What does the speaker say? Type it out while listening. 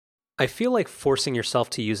I feel like forcing yourself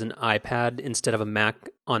to use an iPad instead of a Mac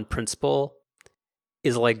on principle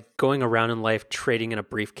is like going around in life trading in a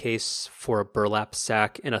briefcase for a burlap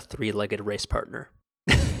sack and a three-legged race partner.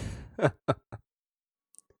 Am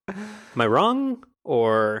I wrong?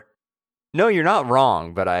 Or No, you're not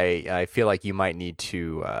wrong, but I feel like you might need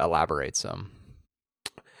to elaborate some.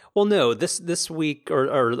 well, no. This week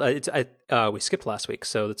we skipped last week,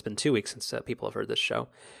 so it's been 2 weeks since people have heard this show.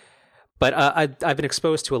 But I've been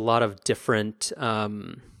exposed to a lot of different. I've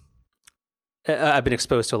been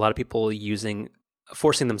exposed to a lot of people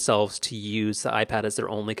forcing themselves to use the iPad as their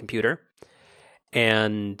only computer,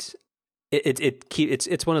 and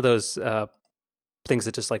it's one of those things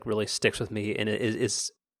that just like really sticks with me, and it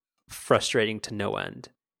is frustrating to no end.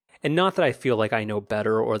 And not that I feel like I know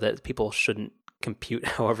better or that people shouldn't compute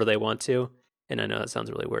however they want to. And I know that sounds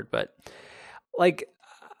really weird, but like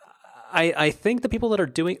I think the people that are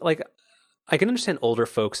doing like I can understand older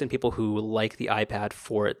folks and people who like the iPad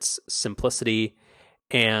for its simplicity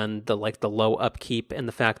and the low upkeep and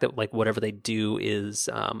the fact that like whatever they do is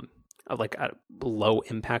low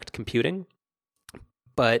impact computing.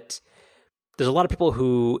 But there's a lot of people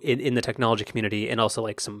who in the technology community and also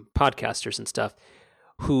like some podcasters and stuff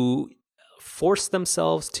who force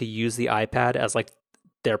themselves to use the iPad as like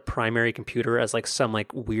their primary computer as like some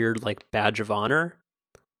like weird like badge of honor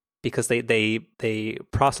because they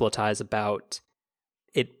proselytize about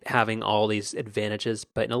it having all these advantages,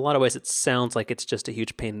 but in a lot of ways it sounds like it's just a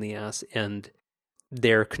huge pain in the ass, and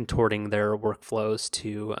they're contorting their workflows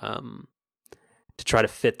to try to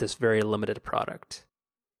fit this very limited product.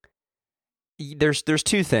 There's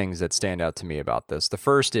two things that stand out to me about this. The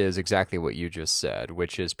first is exactly what you just said,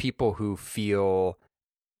 which is people who feel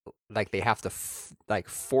like they have to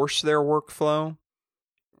force their workflow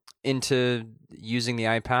into using the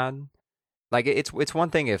iPad. Like it's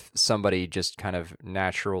one thing if somebody just kind of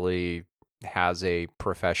naturally has a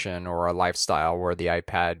profession or a lifestyle where the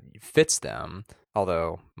iPad fits them,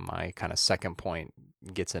 although my kind of second point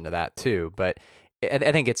gets into that too, but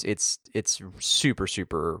I think it's super,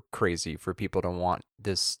 super crazy for people to want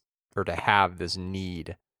this or to have this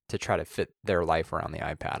need to try to fit their life around the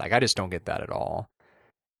iPad. Like I just don't get that at all.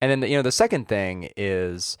 And then the second thing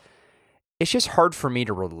is it's just hard for me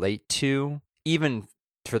to relate to, even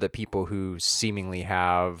for the people who seemingly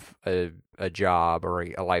have a job or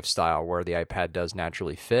a lifestyle where the iPad does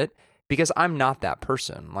naturally fit, because I'm not that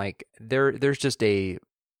person. Like there's just a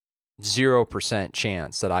 0%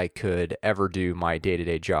 chance that I could ever do my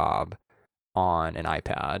day-to-day job on an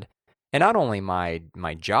iPad. And not only my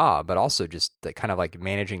job, but also just the kind of like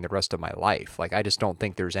managing the rest of my life. Like I just don't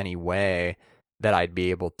think there's any way that I'd be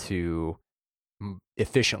able to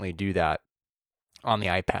efficiently do that on the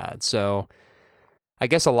iPad. So I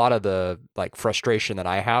guess a lot of the like frustration that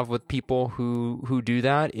I have with people who do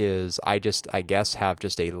that is I guess have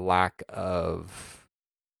just a lack of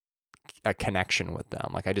a connection with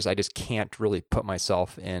them. Like I just can't really put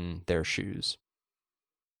myself in their shoes.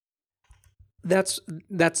 That's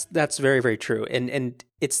very, very true. And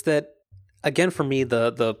it's that again for me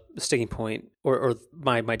the sticking point or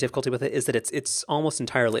my difficulty with it is that it's almost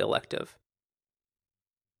entirely elective.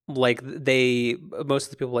 Like most of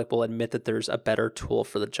the people like will admit that there's a better tool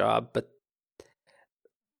for the job, but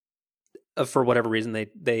for whatever reason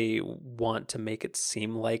they want to make it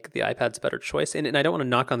seem like the iPad's a better choice. And I don't want to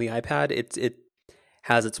knock on the iPad. It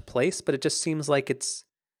has its place, but it just seems like it's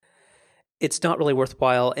not really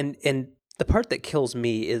worthwhile. And the part that kills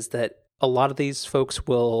me is that a lot of these folks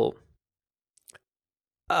will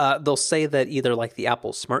they'll say that either like the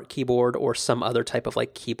Apple Smart Keyboard or some other type of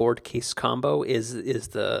like keyboard case combo is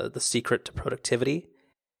the secret to productivity.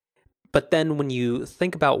 But then when you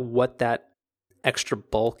think about what that extra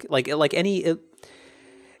bulk, if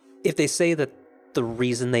they say that the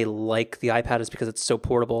reason they like the iPad is because it's so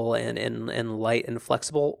portable and light and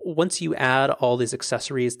flexible, once you add all these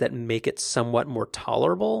accessories that make it somewhat more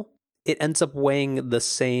tolerable, it ends up weighing the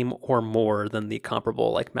same or more than the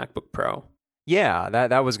comparable like MacBook Pro. Yeah,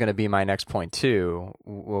 that was going to be my next point too,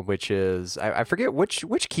 which is I forget which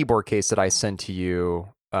keyboard case that I sent to you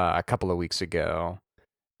a couple of weeks ago.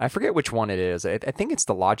 I forget which one it is. I think it's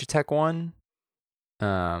the Logitech one.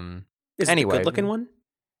 Is it the good-looking one?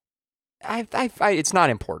 It's not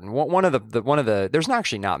important. One of the there's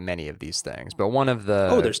actually not many of these things, but one of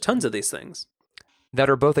the there's tons of these things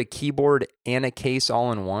that are both a keyboard and a case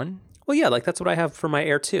all in one. Well, yeah, like that's what I have for my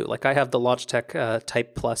Air 2. Like I have the Logitech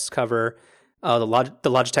Type Plus cover. The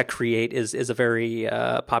Logitech Create is a very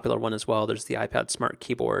popular one as well. There's the iPad Smart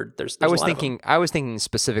Keyboard. There's I was thinking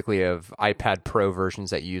specifically of iPad Pro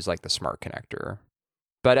versions that use like the Smart Connector.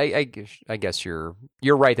 But I guess you're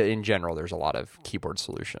right that in general there's a lot of keyboard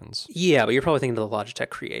solutions. Yeah, but you're probably thinking of the Logitech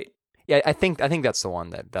Create. Yeah, I think that's the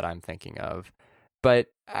one that I'm thinking of. But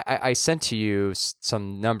I sent to you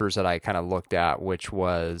some numbers that I kind of looked at, which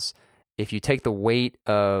was if you take the weight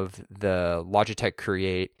of the Logitech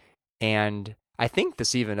Create, and I think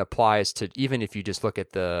this even applies to even if you just look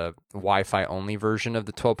at the Wi-Fi only version of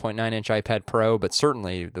the 12.9-inch iPad Pro, but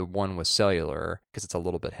certainly the one with cellular because it's a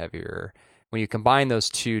little bit heavier. When you combine those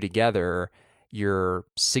two together, you're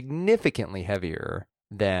significantly heavier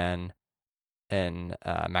than an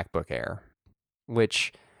MacBook Air,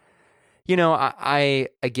 which, you know, I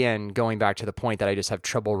again, going back to the point that I just have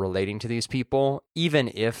trouble relating to these people,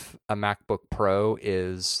 even if a MacBook Pro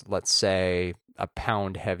is, let's say, a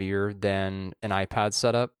pound heavier than an iPad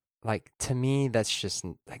setup, like to me, that's just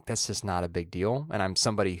not a big deal. And I'm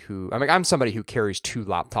somebody who carries 2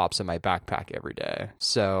 laptops in my backpack every day.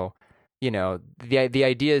 So, you know, the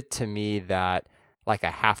idea to me that like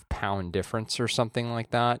a half-pound difference or something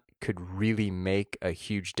like that could really make a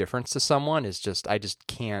huge difference to someone is just I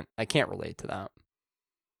can't relate to that.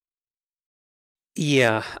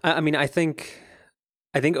 Yeah, I mean, I think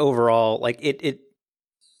overall, like it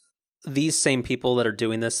these same people that are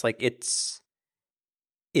doing this, like it's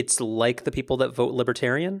like the people that vote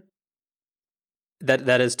libertarian.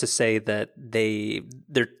 That is to say that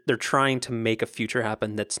they're trying to make a future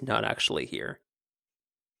happen that's not actually here,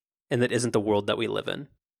 and that isn't the world that we live in.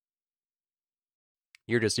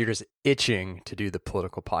 You're just itching to do the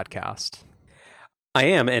political podcast. I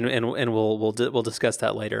am, and we'll discuss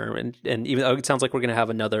that later. And even though it sounds like we're going to have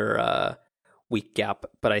another week gap,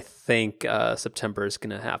 but I think September is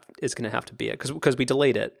going to have to be it because we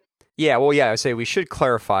delayed it. Yeah, well, yeah, I say we should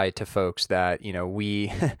clarify to folks that, you know,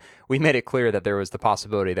 we made it clear that there was the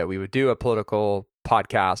possibility that we would do a political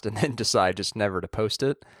podcast and then decide just never to post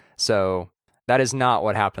it. So that is not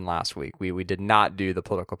what happened last week. We did not do the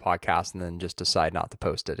political podcast and then just decide not to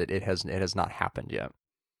post it. It has not happened yet.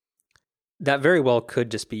 That very well could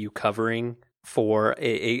just be you covering for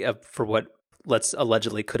for what let's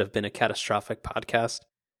allegedly could have been a catastrophic podcast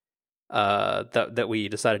that we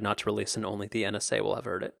decided not to release, and only the NSA will have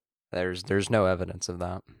heard it. There's no evidence of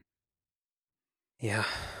that. Yeah,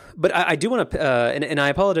 but I do want to, and I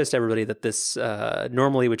apologize to everybody that this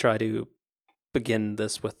normally we try to begin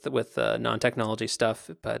this with non-technology stuff,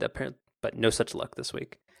 but no such luck this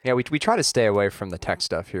week. Yeah, we try to stay away from the tech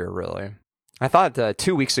stuff here. Really, I thought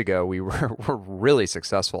 2 weeks ago we were really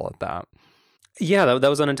successful at that. Yeah, that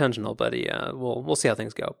was unintentional, but yeah, we'll see how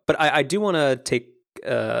things go. But I do want to take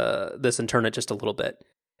this and turn it just a little bit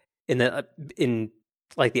in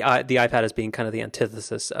like the iPad as being kind of the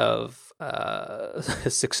antithesis of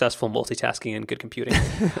successful multitasking and good computing.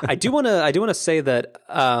 I do want to say that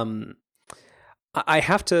I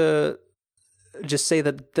have to just say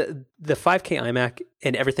that the 5K iMac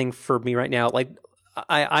and everything for me right now, like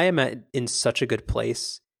I am in such a good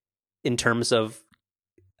place in terms of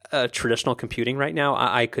traditional computing right now.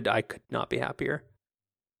 I could not be happier.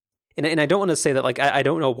 And I don't want to say that, like, I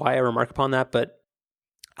don't know why I remark upon that, but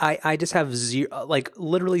I just have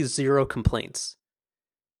literally zero complaints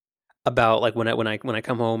about like when I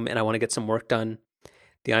come home and I want to get some work done.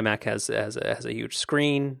 The iMac has a huge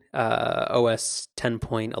screen. OS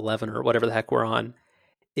 10.11 or whatever the heck we're on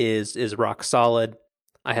is rock solid.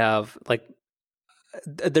 I have like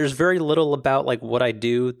there's very little about like what I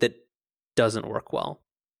do that doesn't work well.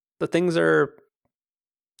 The things are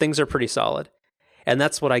pretty solid. And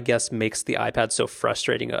that's what I guess makes the iPad so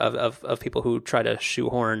frustrating of people who try to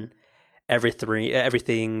shoehorn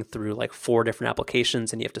everything through like 4 different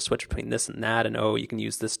applications, and you have to switch between this and that, and you can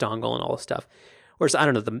use this dongle and all this stuff. Whereas I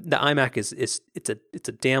don't know, the iMac it's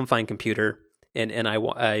a damn fine computer, and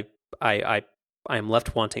I am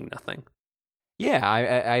left wanting nothing.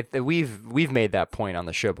 Yeah, we've made that point on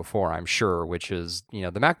the show before, I'm sure, which is, you know,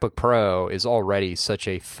 the MacBook Pro is already such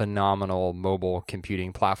a phenomenal mobile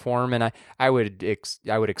computing platform, and I would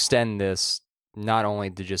extend this not only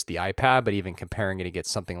to just the iPad, but even comparing it against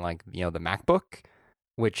something like, you know, the MacBook,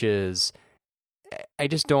 which is, I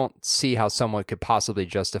just don't see how someone could possibly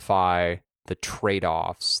justify the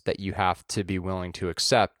trade-offs that you have to be willing to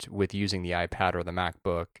accept with using the iPad or the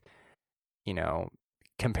MacBook, you know,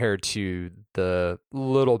 compared to the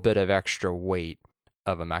little bit of extra weight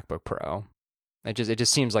of a MacBook Pro. It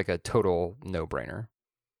just seems like a total no-brainer.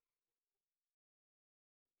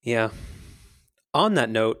 Yeah. On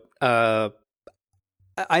that note,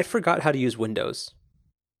 I forgot how to use Windows.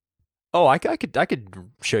 Oh, I could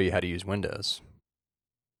show you how to use Windows.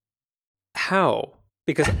 How?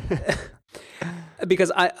 Because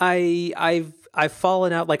I've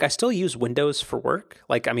fallen out. Like I still use Windows for work.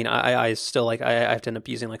 Like I mean, I still like I have to end up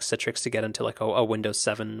using like Citrix to get into like a Windows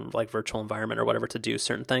 7 like virtual environment or whatever to do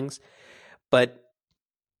certain things. But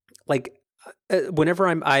like whenever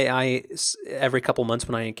I every couple months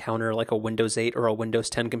when I encounter like a Windows 8 or a Windows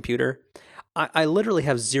 10 computer, I literally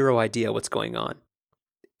have zero idea what's going on.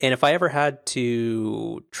 And if I ever had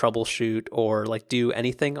to troubleshoot or like do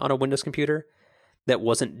anything on a Windows computer that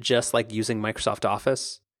wasn't just like using Microsoft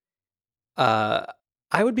Office, I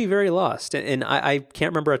would be very lost. And I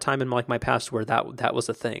can't remember a time in like my past where that was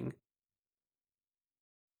a thing.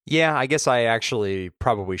 Yeah, I guess I actually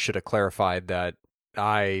probably should have clarified that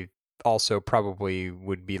I also probably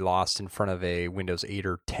would be lost in front of a Windows 8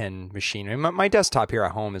 or 10 machine. I mean, my desktop here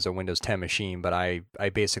at home is a Windows 10 machine, but I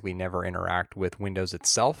basically never interact with Windows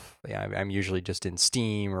itself. Yeah, I'm usually just in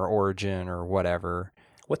Steam or Origin or whatever.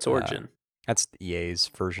 What's Origin? That's EA's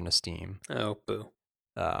version of Steam. Oh, boo.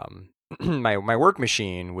 My work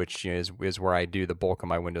machine, which is where I do the bulk of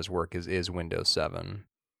my Windows work, is Windows 7.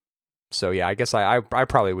 So yeah, I guess I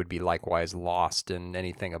probably would be likewise lost in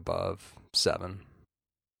anything above 7.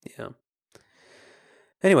 Yeah.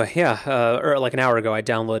 Anyway, yeah, or like an hour ago, I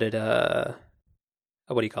downloaded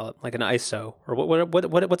what do you call it? Like an ISO, or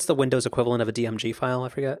what's the Windows equivalent of a DMG file? I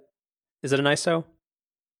forget. Is it an ISO?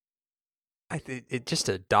 It just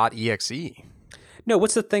a .exe. No,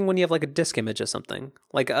 what's the thing when you have like a disk image of something?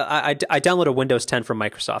 Like I downloaded Windows 10 from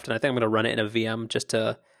Microsoft, and I think I'm going to run it in a VM just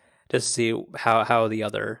to see how the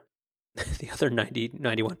other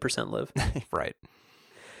 91% live. Right.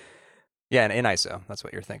 Yeah, in ISO. That's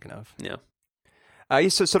what you're thinking of. Yeah.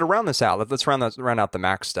 So to round this out, let's round out the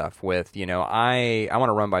Mac stuff with, I want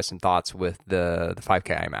to run by some thoughts with the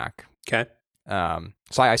 5K iMac. Okay.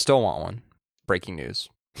 So I still want one. Breaking news.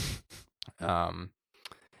 But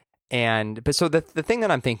so the thing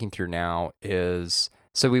that I'm thinking through now is,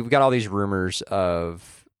 so we've got all these rumors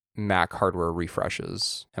of Mac hardware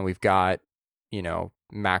refreshes, and we've got,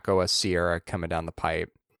 Mac OS Sierra coming down the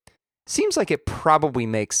pipe. Seems like it probably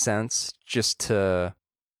makes sense just to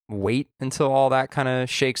wait until all that kind of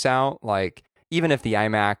shakes out. Like, even if the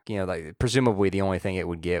iMac, like presumably the only thing it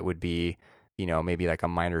would get would be, maybe like a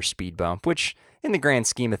minor speed bump, which in the grand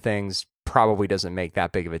scheme of things probably doesn't make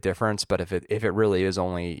that big of a difference. But if it really is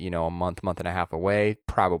only, a month and a half away,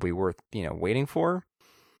 probably worth, waiting for.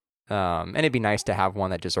 And it'd be nice to have one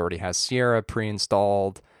that just already has Sierra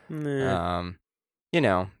pre-installed.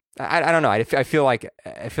 I don't know. I feel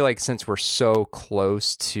like since we're so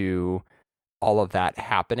close to all of that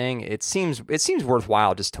happening, it seems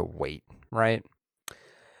worthwhile just to wait, right?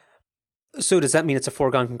 So does that mean it's a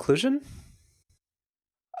foregone conclusion?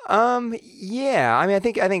 Yeah. I mean, I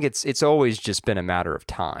think it's always just been a matter of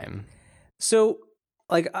time. So,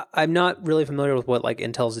 like, I'm not really familiar with what like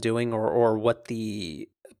Intel's doing or what the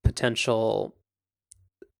potential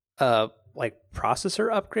like processor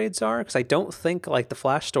upgrades are, because I don't think like the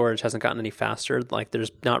flash storage hasn't gotten any faster. Like,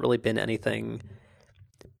 there's not really been anything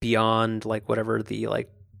beyond like whatever the like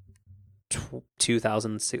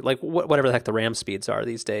 2000, like whatever the heck the RAM speeds are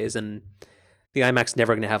these days, and the iMac's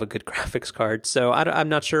never going to have a good graphics card. So I'm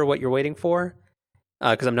not sure what you're waiting for,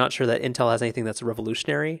 because I'm not sure that Intel has anything that's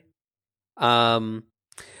revolutionary. But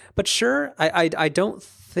sure, I don't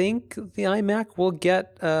think the iMac will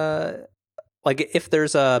get like if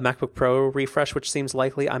there's a MacBook Pro refresh, which seems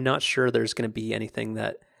likely. I'm not sure there's going to be anything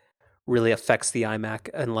that really affects the iMac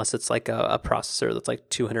unless it's like a processor that's like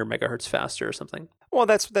 200 megahertz faster or something. Well,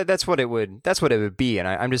 that's what it would be, and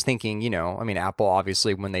I'm just thinking, I mean, Apple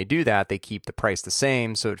obviously when they do that, they keep the price the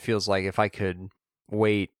same, so it feels like if I could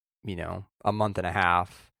wait, a month and a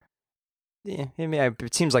half, yeah, I mean,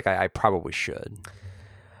 it seems like I probably should.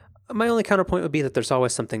 My only counterpoint would be that there's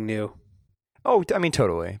always something new. Oh, I mean,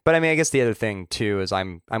 totally. But I mean, I guess the other thing too is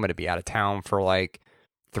I'm going to be out of town for like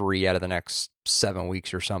 3 out of the next 7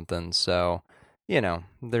 weeks or something. So,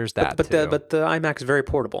 there's that. But the iMac is very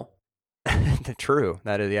portable. True.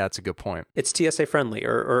 That is, yeah, that's a good point. It's TSA friendly,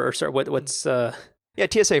 or sorry, what's yeah,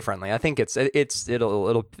 TSA friendly. I think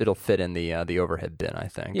it'll fit in the overhead bin, I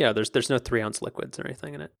think. Yeah, there's no 3-ounce liquids or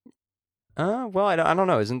anything in it. Well, I don't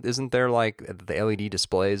know. Isn't there like the LED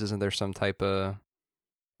displays? Isn't there some type of?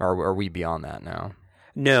 Or are we beyond that now?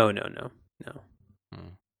 No.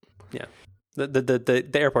 Yeah, the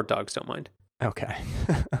airport dogs don't mind. Okay.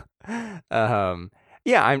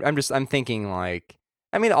 Yeah, I'm thinking like,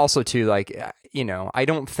 I mean, also too, like, I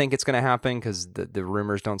don't think it's going to happen because the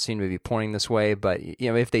rumors don't seem to be pointing this way. But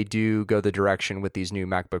if they do go the direction with these new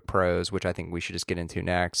MacBook Pros, which I think we should just get into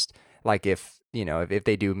next, like if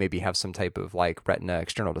they do maybe have some type of like Retina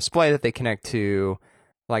external display that they connect to,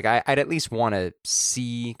 Like I'd at least want to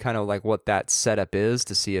see kind of like what that setup is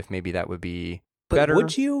to see if maybe that would be But better.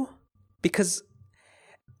 would you? Because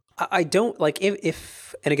I don't like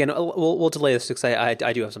if and again we'll delay this because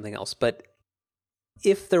I do have something else. But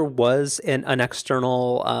if there was an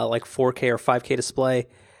external like 4K or 5K display,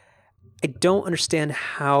 I don't understand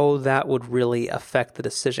how that would really affect the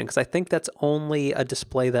decision, because I think that's only a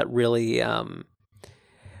display that really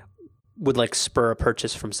would like spur a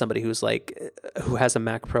purchase from somebody who's like who has a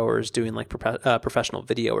Mac Pro or is doing like professional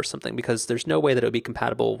video or something, because there's no way that it would be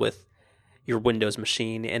compatible with your Windows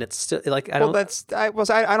machine, and it's still like I don't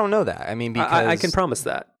know that. I mean, because I can promise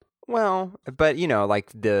that. Well, but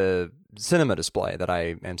like the cinema display that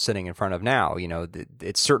I am sitting in front of now,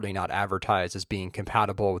 it's certainly not advertised as being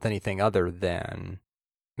compatible with anything other than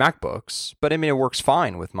MacBooks, but I mean, it works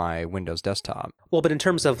fine with my Windows desktop. Well, but in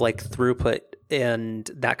terms of like throughput and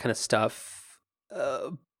that kind of stuff,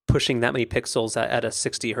 pushing that many pixels at a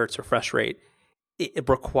 60 hertz refresh rate, it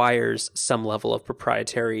requires some level of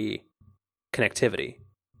proprietary connectivity.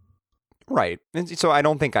 Right. And so I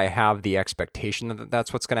don't think I have the expectation that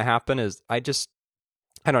that's what's going to happen. I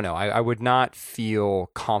don't know. I would not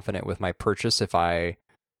feel confident with my purchase if I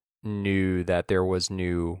knew that there was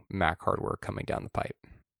new Mac hardware coming down the pipe.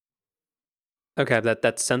 Okay,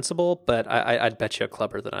 that's sensible, but I'd bet you a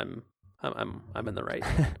clubber that I'm in the right.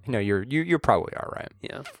 No, you probably are right.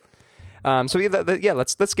 Yeah.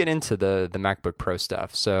 Let's get into the MacBook Pro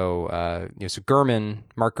stuff. So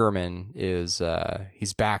Mark Gurman is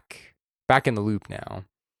he's back in the loop now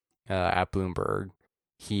at Bloomberg.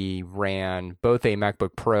 He ran both a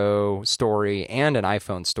MacBook Pro story and an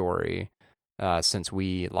iPhone story since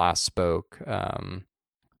we last spoke. I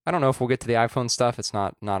don't know if we'll get to the iPhone stuff. It's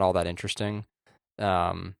not all that interesting.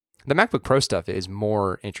 The MacBook Pro stuff is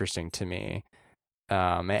more interesting to me.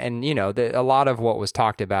 A lot of what was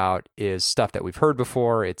talked about is stuff that we've heard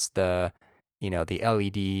before. It's the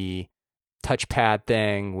LED touchpad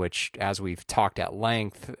thing, which, as we've talked at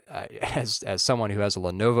length, as someone who has a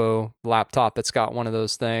Lenovo laptop that's got one of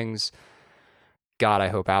those things, God, I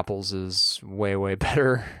hope Apple's is way, way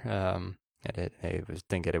better. I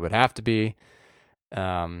think it would have to be.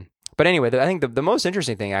 But anyway, I think the most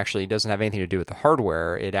interesting thing actually doesn't have anything to do with the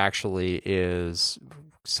hardware. It actually is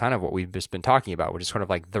kind of what we've just been talking about, which is sort of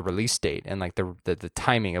like the release date and like the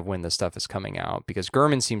timing of when the stuff is coming out. Because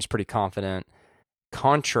Gurman seems pretty confident,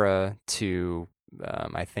 contra to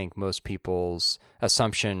I think most people's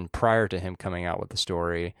assumption prior to him coming out with the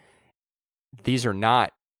story. These are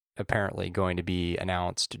not apparently going to be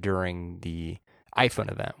announced during the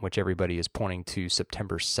iPhone event, which everybody is pointing to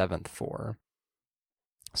September 7th for.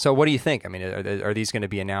 So what do you think? I mean, are these going to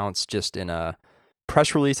be announced just in a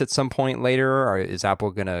press release at some point later, or is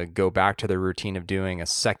Apple going to go back to their routine of doing a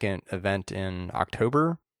second event in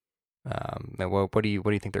October? What do you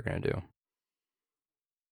think they're going to do?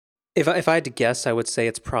 If I had to guess, I would say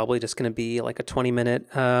it's probably just going to be like a 20-minute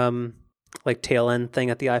like tail end thing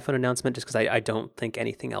at the iPhone announcement, just because I don't think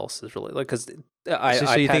anything else is really like because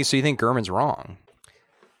you think Gurman's wrong?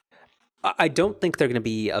 I don't think they're going to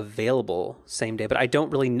be available same day, but I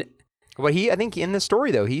don't really. Well, I think in the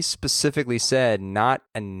story though, he specifically said not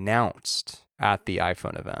announced at the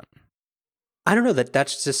iPhone event. I don't know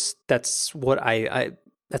that's what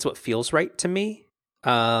that's what feels right to me.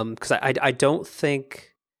 Because I don't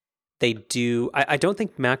think they do. I don't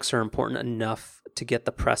think Macs are important enough to get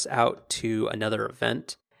the press out to another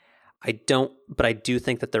event. But I do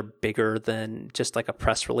think that they're bigger than just like a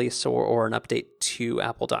press release or an update to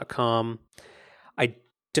Apple.com. I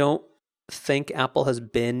don't think Apple has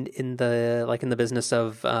been in the business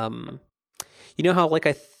of, how like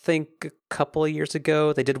I think a couple of years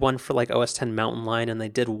ago they did one for like OS X Mountain Lion, and they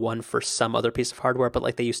did one for some other piece of hardware, but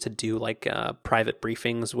like they used to do like private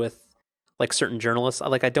briefings with like certain journalists.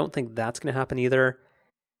 Like I don't think that's going to happen either.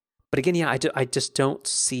 But again, yeah, I just don't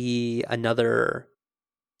see another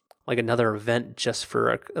event just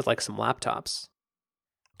for like some laptops.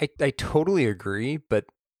 I totally agree, but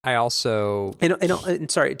I also and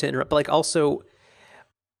sorry to interrupt, but like also,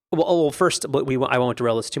 well first I won't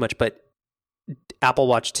derail this too much, but Apple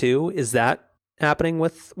Watch 2, is that happening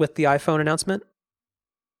with the iPhone announcement?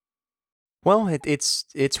 Well, it's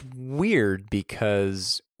weird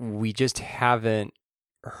because we just haven't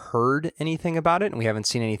heard anything about it and we haven't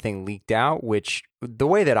seen anything leaked out, which the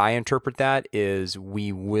way that I interpret that is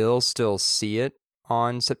we will still see it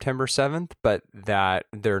on September 7th, but that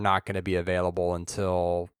they're not going to be available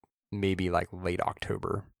until maybe like late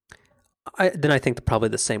October. Then I think probably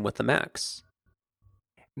the same with the Macs.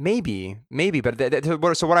 Maybe,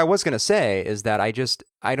 but so what I was going to say is that I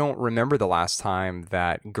don't remember the last time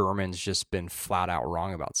that Gurman's just been flat out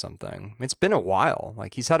wrong about something. It's been a while.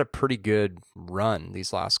 Like, he's had a pretty good run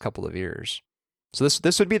these last couple of years. So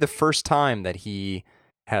this would be the first time that he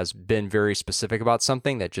has been very specific about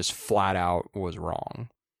something that just flat out was wrong.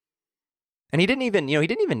 And he didn't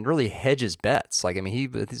even really hedge his bets. Like, I mean, he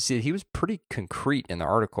was pretty concrete in the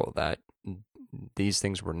article that these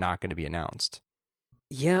things were not going to be announced.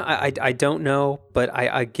 Yeah, I don't know, but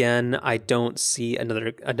I don't see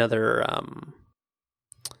another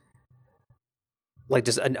like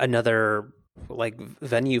just another like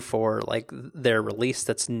venue for like their release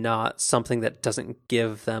that's not something that doesn't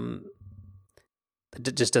give them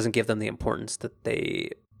the importance that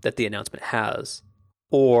the announcement has,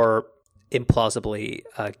 or implausibly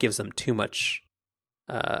gives them too much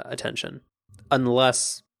attention,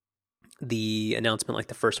 unless the announcement like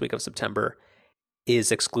the first week of September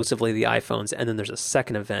is exclusively the iPhones, and then there's a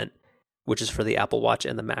second event which is for the Apple Watch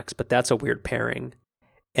and the Max, but that's a weird pairing.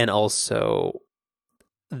 And also,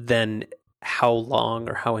 then how long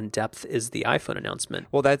or how in depth is the iPhone announcement?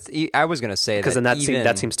 Well, I was going to say because then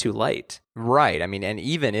that seems too light, right? I mean, and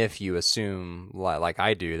even if you assume, like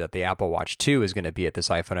I do, that the Apple Watch 2 is going to be at this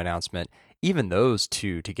iPhone announcement, even those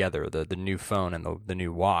two together, the new phone and the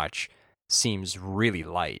new watch, seems really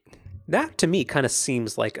light. That to me kind of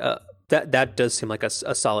seems like that does seem like a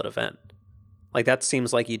solid event. Like, that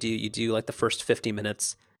seems like you do like the first 50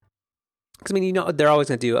 minutes. Because, I mean, they're always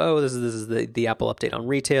going to do, this is the Apple update on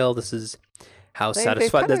retail. This is how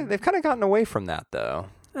satisfied. They've kind of gotten away from that, though.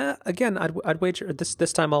 Again, I'd wager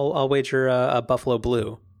this time. I'll wager a Buffalo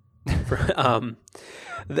Blue. I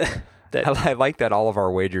like that all of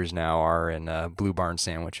our wagers now are in Blue Barn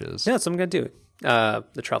sandwiches. Yeah, that's what I'm going to do.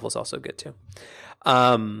 The truffle is also good too.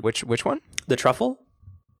 Which one? The truffle.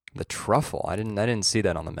 The truffle. I didn't see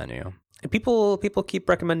that on the menu. And people keep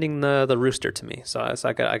recommending the rooster to me, so I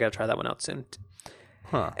got to try that one out soon.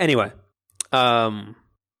 Huh. Anyway,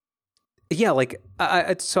 yeah, like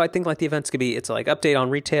so I think like the events could be, it's like update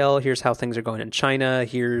on retail. Here's how things are going in China.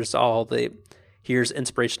 Here's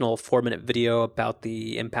inspirational 4-minute video about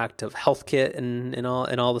the impact of HealthKit and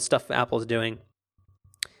all the stuff Apple's doing.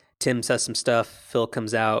 Tim says some stuff. Phil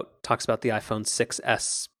comes out, talks about the iPhone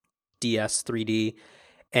 6s, DS, 3D.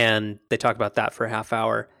 And they talk about that for a half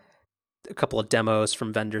hour, a couple of demos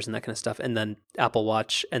from vendors and that kind of stuff, and then Apple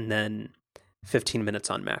Watch, and then 15 minutes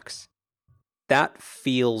on Max. That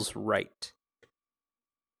feels right.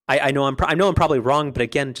 I know I'm probably wrong, but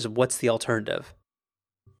again, just what's the alternative?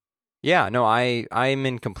 Yeah, no, I'm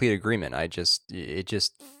in complete agreement. It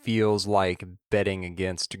just feels like betting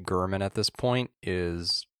against Gurman at this point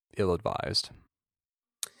is ill-advised.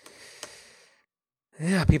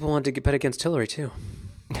 Yeah, people want to bet against Hillary too.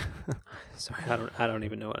 Sorry, I don't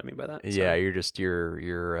even know what I mean by that. Sorry. Yeah,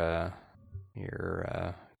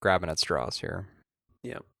 you're grabbing at straws here.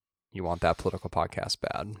 Yeah, you want that political podcast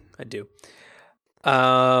bad. I do.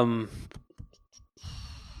 We've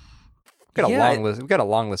got a long list. We've got a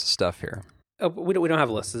long list of stuff here. Oh, we don't have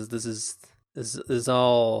lists. This is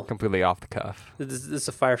all completely off the cuff. This is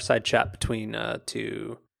a fireside chat between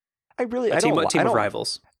two. A team of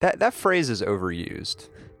rivals. That phrase is overused.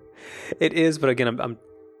 It is, but again, I'm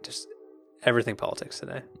just everything politics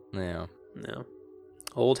today. Yeah. No.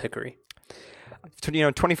 Old Hickory.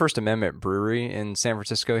 21st Amendment Brewery in San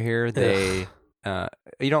Francisco here. They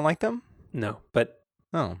you don't like them? No, but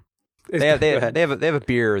they have a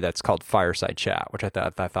beer that's called Fireside Chat, which I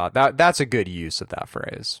thought that's a good use of that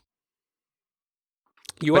phrase.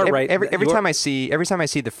 You are right. Every time I see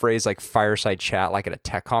the phrase like Fireside Chat, like at a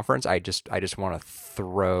tech conference, I just want to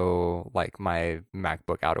throw like my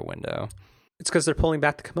MacBook out a window. It's because they're pulling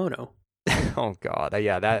back the kimono. Oh God,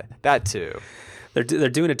 yeah, that too. They're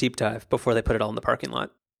doing a deep dive before they put it all in the parking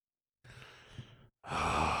lot.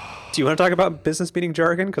 Do you want to talk about business meeting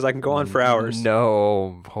jargon? Because I can go on for hours.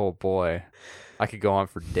 No, oh boy, I could go on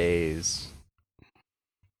for days.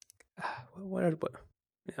 What?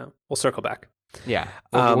 Yeah, we'll circle back. Yeah,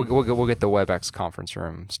 we'll get the WebEx conference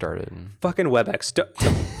room started. Fucking WebEx.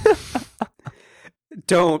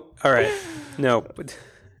 Don't. All right. No.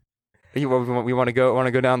 We want to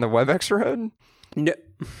go down the WebEx road? No.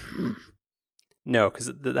 No, because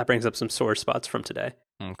that brings up some sore spots from today.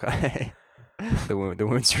 Okay. The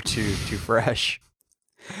wounds are too fresh.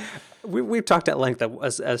 We've talked at length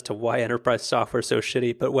as to why enterprise software is so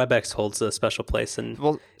shitty, but WebEx holds a special place in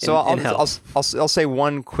I'll say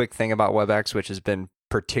one quick thing about WebEx, which has been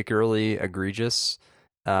particularly egregious,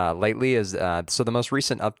 lately is so the most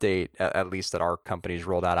recent update, at least that our company's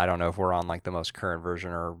rolled out. I don't know if we're on like the most current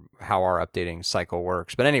version or how our updating cycle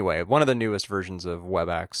works, but anyway, one of the newest versions of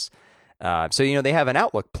WebEx. So they have an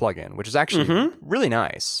Outlook plugin, which is actually really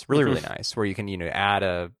nice, really nice, where you can add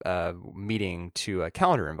a meeting to a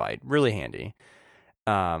calendar invite. Really handy.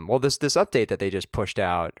 Well, this update that they just pushed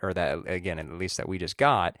out, or that again, at least that we just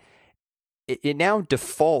got, it now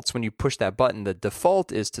defaults when you push that button. The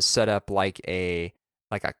default is to set up like a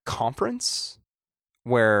conference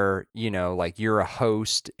where like you're a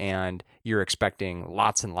host and you're expecting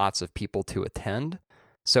lots and lots of people to attend.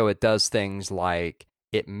 So it does things like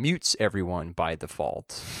it mutes everyone by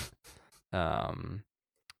default,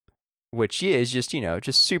 which is just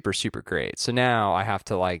just super, super great. So now I have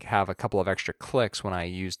to like have a couple of extra clicks when I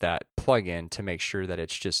use that plugin to make sure that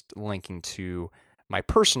it's just linking to my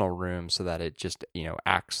personal room so that it just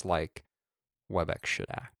acts like WebEx should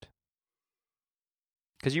act.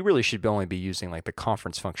 Because you really should only be using like the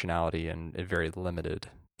conference functionality in very limited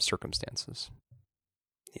circumstances.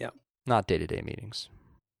 Yeah. Not day-to-day meetings.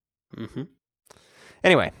 Mm-hmm.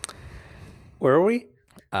 Anyway. Where are we?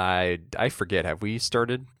 I forget. Have we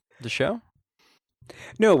started the show?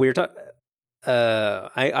 No, we were talking...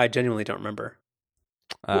 I genuinely don't remember.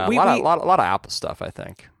 A lot of Apple stuff, I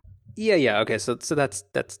think. Yeah. Okay, so that's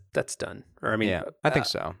done. Or I mean... Yeah, I think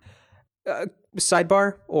so.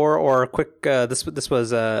 Sidebar or a quick this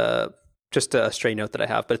was just a stray note that I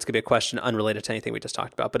have, but it's gonna be a question unrelated to anything we just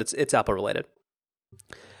talked about, but it's Apple related.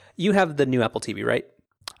 You have the new Apple TV, right?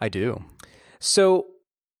 I do. So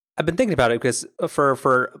I've been thinking about it because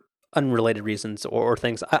for unrelated reasons or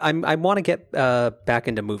things, I want to get back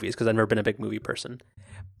into movies because I've never been a big movie person.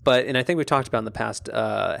 And I think we talked about in the past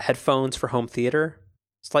headphones for home theater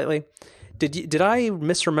slightly. Did I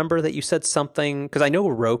misremember that you said something? Because I know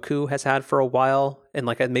Roku has had for a while, and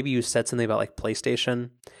like maybe you said something about like PlayStation,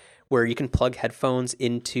 where you can plug headphones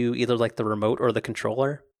into either like the remote or the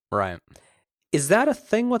controller. Right. Is that a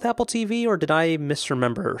thing with Apple TV, or did I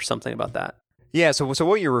misremember something about that? Yeah, so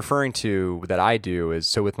what you're referring to that I do is,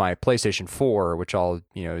 so with my PlayStation 4, which I'll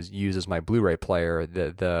use as my Blu-ray player,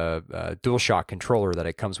 the DualShock controller that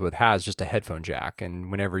it comes with has just a headphone jack, and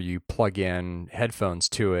whenever you plug in headphones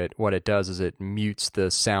to it, what it does is it mutes the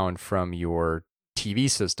sound from your TV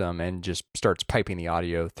system and just starts piping the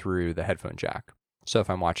audio through the headphone jack. So if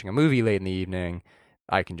I'm watching a movie late in the evening,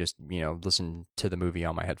 I can just listen to the movie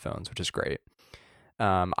on my headphones, which is great.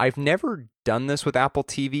 I've never done this with Apple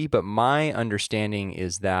TV, but my understanding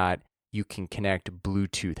is that you can connect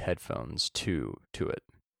Bluetooth headphones to it.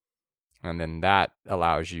 And then that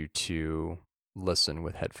allows you to listen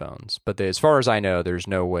with headphones. But as far as I know, there's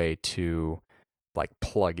no way to like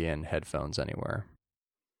plug in headphones anywhere.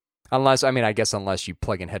 Unless you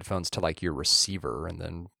plug in headphones to like your receiver and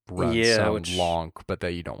then run some long, but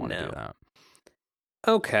that you don't want to do that.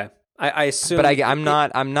 Okay. I assume, but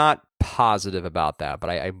I'm not positive about that, but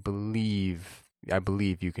I believe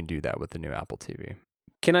you can do that with the new Apple TV.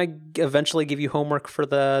 Can I eventually give you homework for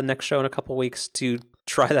the next show in a couple of weeks to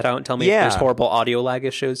try that out and tell me if there's horrible audio lag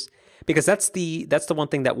issues? Because that's the one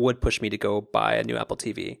thing that would push me to go buy a new Apple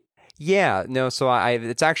TV. Yeah, no, so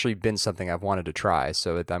it's actually been something I've wanted to try,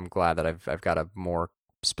 so I'm glad that I've got a more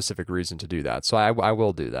specific reason to do that. So I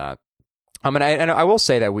will do that. I will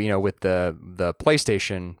say that with the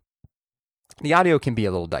PlayStation, the audio can be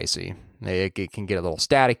a little dicey. It can get a little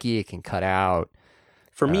staticky. It can cut out.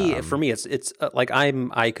 For me, it's like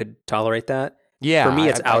I could tolerate that. Yeah. For me,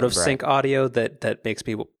 it's out of sync audio that makes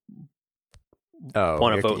me want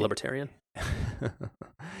to vote libertarian.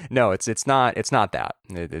 No, it's not that.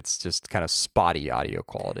 It's just kind of spotty audio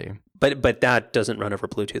quality. But that doesn't run over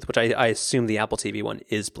Bluetooth, which I assume the Apple TV one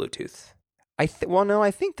is Bluetooth. I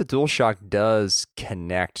think the DualShock does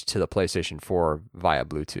connect to the PlayStation 4 via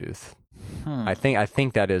Bluetooth. I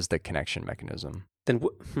think that is the connection mechanism. Then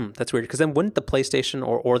that's weird, because then wouldn't the PlayStation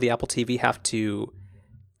or the Apple TV have to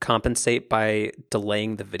compensate by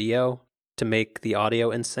delaying the video to make the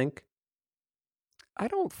audio in sync? I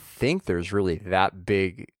don't think there's really that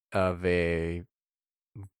big of a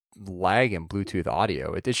lag in Bluetooth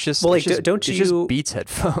audio. It's just just Beats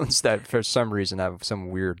headphones that for some reason have some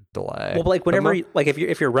weird delay. Well, like whenever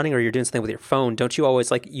if you're running or you're doing something with your phone, don't you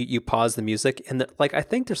always like you pause the music and I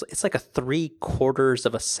think it's like a 3/4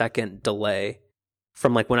 of a second delay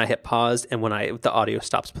from like when I hit pause and when the audio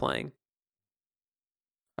stops playing.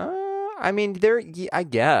 I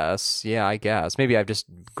guess. Yeah, I guess. Maybe I've just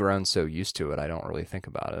grown so used to it, I don't really think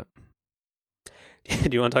about it.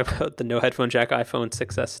 Do you want to talk about the no headphone jack iPhone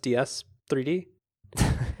 6s DS 3D?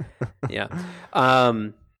 Yeah.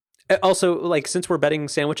 Also, like, since we're betting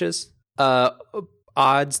sandwiches,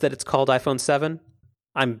 odds that it's called iPhone 7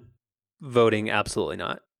 I'm voting absolutely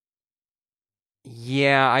not.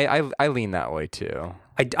 Yeah, I lean that way too.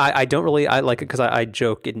 I don't really I like it because I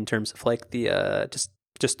joke in terms of like the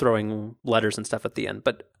just throwing letters and stuff at the end.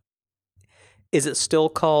 But is it still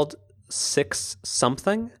called 6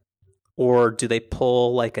 something, or do they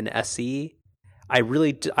pull like an SE?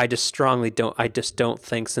 I just strongly don't. I just don't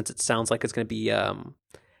think, since it sounds like it's going to be a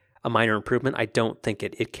minor improvement, I don't think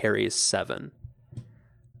it carries 7.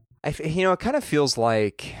 It kind of feels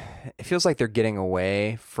like they're getting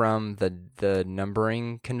away from the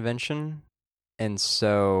numbering convention, and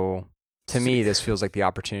so to me, this feels like the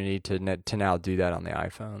opportunity to now do that on the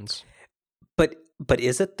iPhones. But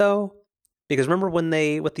is it though? Because remember when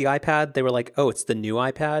with the iPad, they were like, "Oh, it's the new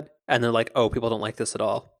iPad," and they're like, "Oh, people don't like this at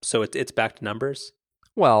all," so it's back to numbers.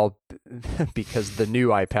 Well, because the new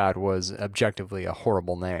iPad was objectively a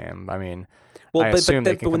horrible name. I mean, I assume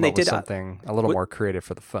they can come up with something a little more creative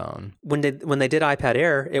for the phone. When they did iPad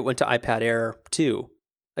Air, it went to iPad Air 2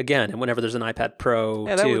 again, and whenever there's an iPad Pro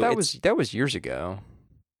 2, that was years ago.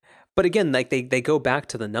 But again, like they go back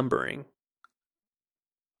to the numbering,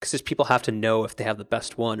 because people have to know if they have the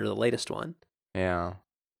best one or the latest one. Yeah.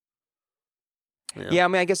 I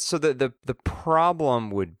mean, I guess so. The problem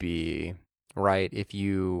would be, right, if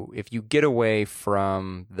you get away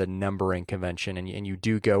from the numbering convention and you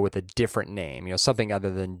do go with a different name, something other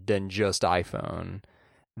than just iPhone,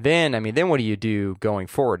 then what do you do going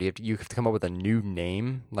forward? You have to come up with a new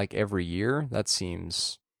name like every year. That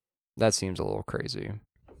seems a little crazy.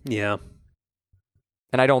 Yeah.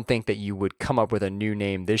 And I don't think that you would come up with a new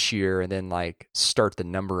name this year and then like start the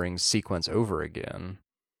numbering sequence over again.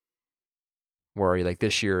 Where like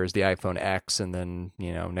this year is the iPhone X and then,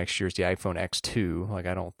 next year is the iPhone X2. Like,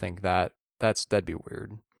 I don't think that'd be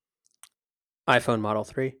weird. iPhone Model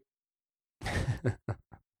 3.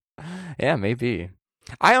 Yeah, maybe.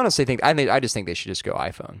 I honestly think, I just think they should just go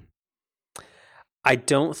iPhone. I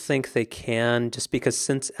don't think they can, just because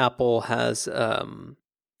since Apple has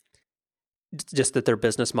just that their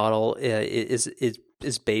business model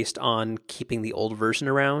is based on keeping the old version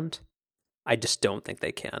around. I just don't think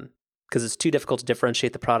they can, because it's too difficult to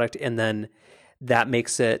differentiate the product, and then that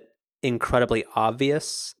makes it incredibly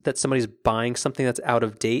obvious that somebody's buying something that's out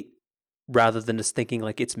of date rather than just thinking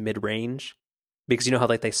like it's mid-range, because you know how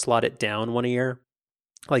like they slot it down one year.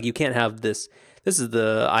 Like, you can't have this is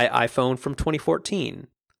the iPhone from 2014.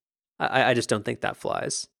 I just don't think that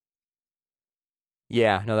flies.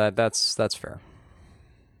 Yeah, no, that's fair.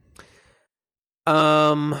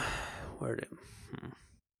 Where did?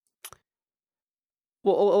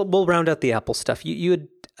 We'll round out the Apple stuff. You had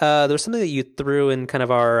there's something that you threw in kind of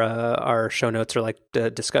our show notes, or like the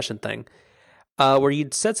discussion thing, where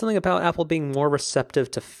you'd said something about Apple being more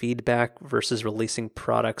receptive to feedback versus releasing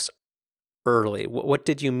products early. What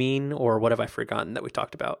did you mean, or what have I forgotten that we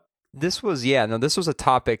talked about? This was a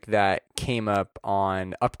topic that came up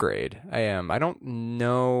on Upgrade. I don't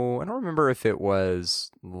remember if it was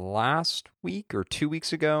last week or 2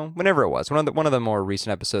 weeks ago, whenever it was. One of the more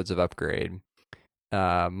recent episodes of Upgrade.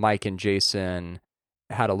 Mike and Jason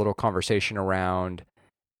had a little conversation around,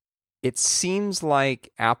 it seems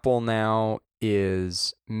like Apple now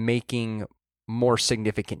is making more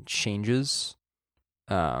significant changes.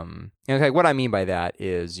 Okay, what I mean by that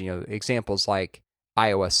is, examples like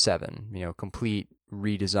iOS 7, complete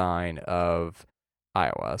redesign of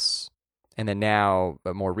iOS. And then now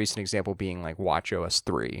a more recent example being like watchOS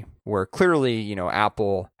 3, where clearly,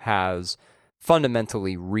 Apple has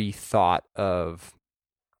fundamentally rethought of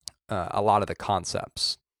a lot of the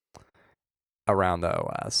concepts around the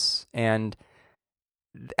OS. And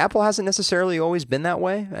Apple hasn't necessarily always been that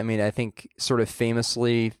way. I mean, I think sort of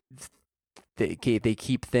famously they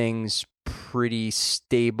keep things pretty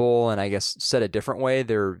stable, and I guess said a different way,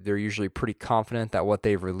 they're usually pretty confident that what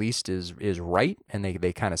they've released is right, and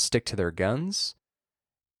they kind of stick to their guns.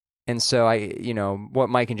 And so what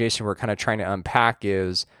Mike and Jason were kind of trying to unpack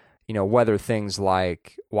is, whether things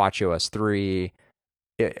like watchOS 3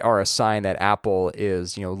 are a sign that Apple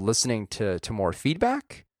is, listening to more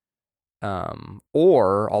feedback,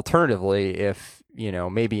 or alternatively, if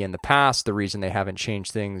maybe in the past the reason they haven't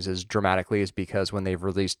changed things as dramatically is because when they've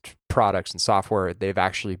released products and software, they've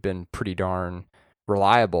actually been pretty darn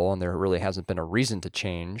reliable, and there really hasn't been a reason to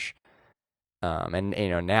change.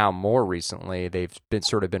 And now more recently they've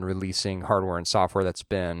been releasing hardware and software that's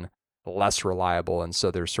been less reliable, and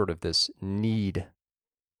so there's sort of this need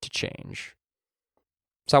to change.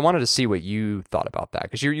 So I wanted to see what you thought about that,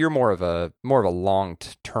 because you're more of a long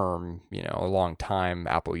term, a long time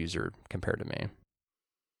Apple user compared to me.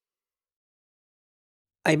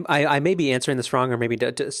 I may be answering this wrong, or maybe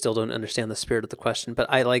still don't understand the spirit of the question, but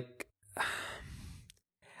I like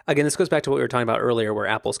again, this goes back to what we were talking about earlier, where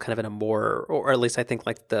Apple's kind of in a more, or at least I think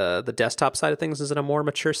like the desktop side of things is in a more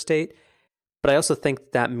mature state. But I also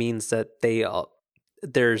think that means that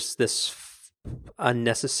there's this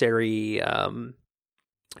unnecessary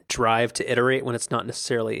drive to iterate when it's not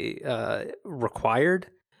necessarily required,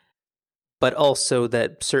 but also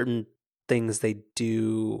that certain things they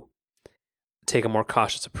do take a more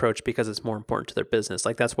cautious approach because it's more important to their business.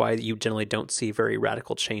 Like that's why you generally don't see very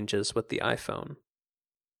radical changes with the iPhone.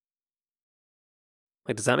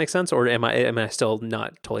 Like, does that make sense, or am I still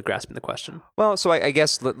not totally grasping the question? Well, so I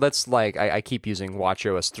guess let's I keep using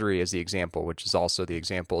watchOS 3 as the example, which is also the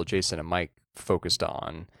example Jason and Mike focused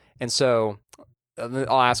on. And so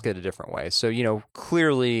I'll ask it a different way. So,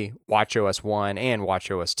 clearly watchOS 1 and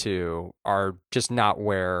watchOS 2 are just not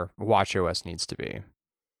where watchOS needs to be.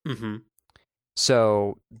 Mm-hmm.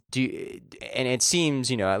 So, and it seems,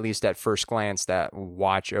 at least at first glance, that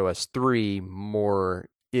watchOS 3 more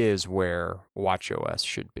is where watchOS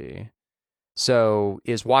should be. So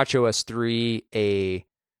is watchOS 3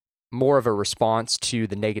 more of a response to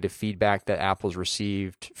the negative feedback that Apple's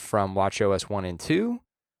received from watchOS 1 and 2?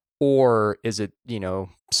 Or is it,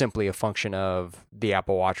 simply a function of the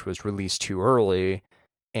Apple Watch was released too early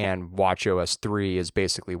and watchOS 3 is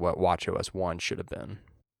basically what watchOS 1 should have been?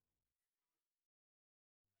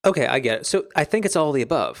 Okay, I get it. So I think it's all the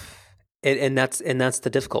above. And that's the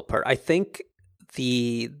difficult part. I think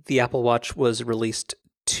the Apple Watch was released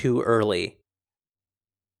too early,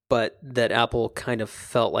 but that Apple kind of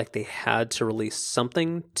felt like they had to release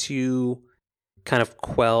something to kind of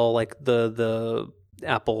quell like the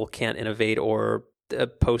Apple can't innovate, or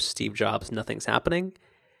post Steve Jobs nothing's happening.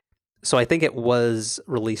 So I think it was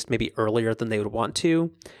released maybe earlier than they would want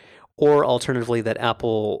to, or alternatively that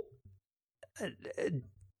Apple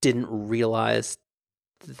didn't realize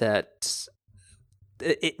that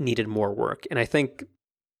it needed more work. And I think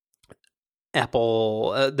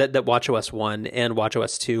Apple, that watchOS 1 and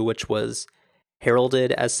watchOS 2, which was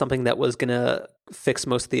heralded as something that was going to fix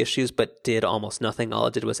most of the issues, but did almost nothing. All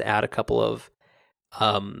it did was add a couple of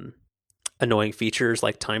annoying features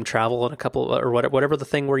like time travel and a couple, or whatever the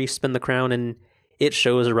thing where you spin the crown and it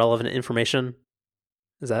shows irrelevant information.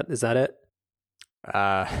 Is that it?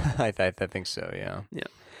 I think so. Yeah. Yeah.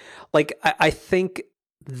 Like I think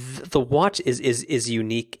the watch is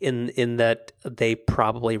unique in that they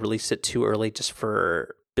probably released it too early just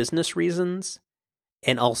for business reasons,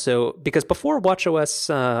 and also because before watchOS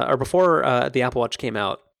or before the Apple Watch came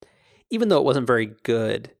out, even though it wasn't very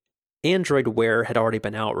good, Android Wear had already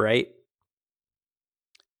been out, right?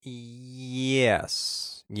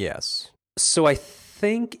 Yes. So I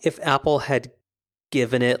think if Apple had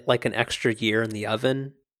given it like an extra year in the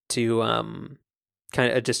oven to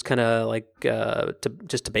kind of like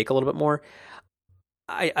to bake a little bit more,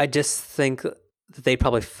 I just think that they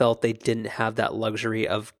probably felt they didn't have that luxury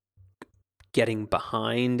of getting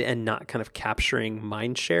behind and not kind of capturing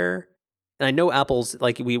mind share. And I know Apple's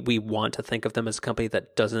like we want to think of them as a company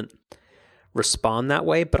that doesn't respond that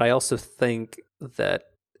way, but I also think that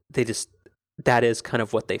that is kind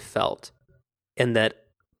of what they felt, and that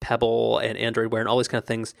Pebble and Android Wear and all these kind of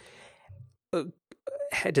things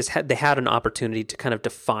they had an opportunity to kind of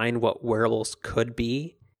define what wearables could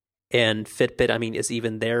be. And Fitbit, I mean, is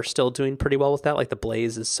even there still doing pretty well with that. Like the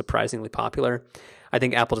Blaze is surprisingly popular. I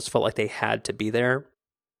think Apple just felt like they had to be there.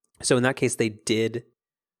 So in that case, they did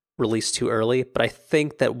release too early. But I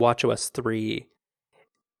think that watchOS 3,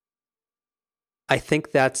 I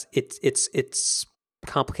think that's it's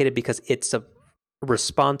complicated because it's a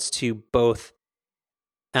response to both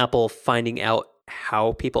Apple finding out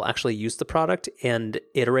how people actually use the product and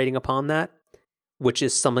iterating upon that, which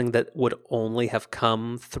is something that would only have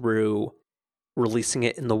come through releasing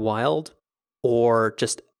it in the wild or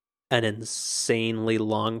just an insanely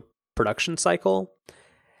long production cycle,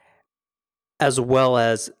 as well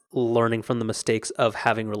as learning from the mistakes of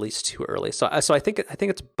having released too early. So I think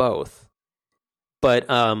it's both. But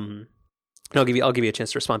and I'll give you a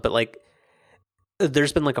chance to respond. But like,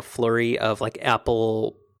 there's been like a flurry of like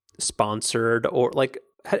Apple sponsored, or like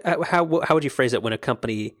how would you phrase it when a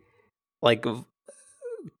company like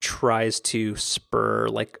tries to spur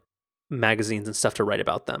like magazines and stuff to write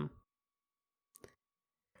about them?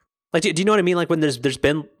 Like, do you know what I mean? Like when there's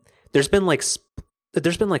been like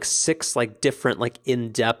 6 like different like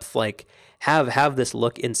in-depth like have this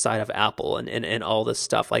look inside of Apple and all this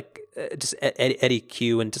stuff, like just Eddie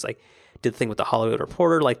Q, and just like did the thing with the Hollywood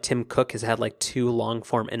Reporter. Like Tim Cook has had like 2 long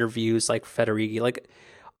form interviews, like Federighi, like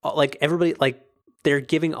everybody, like they're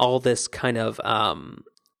giving all this kind of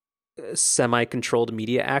semi-controlled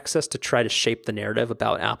media access to try to shape the narrative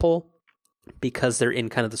about Apple, because they're in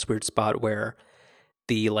kind of this weird spot where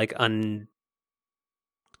the like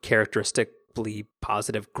uncharacteristically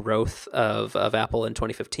positive growth of Apple in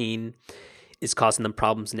 2015 is causing them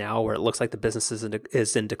problems now, where it looks like the business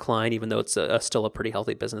is in decline, even though it's still a pretty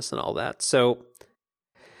healthy business and all that. So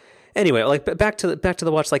anyway, like back to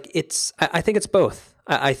the watch, like I think it's both.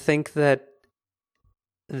 I think that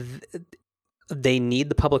they need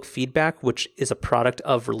the public feedback, which is a product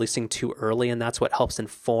of releasing too early, and that's what helps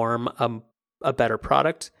inform a better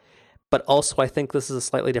product. But also, I think this is a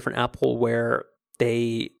slightly different Apple, where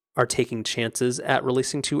they are taking chances at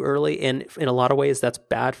releasing too early, and in a lot of ways, that's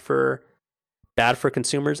bad for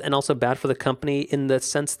consumers and also bad for the company, in the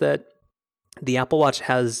sense that the Apple Watch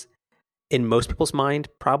has, in most people's mind,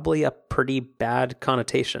 probably a pretty bad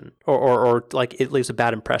connotation, or like it leaves a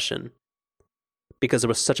bad impression, because there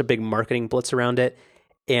was such a big marketing blitz around it,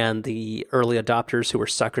 and the early adopters who were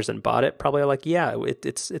suckers and bought it probably are like, yeah,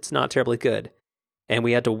 it's not terribly good, and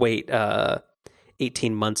we had to wait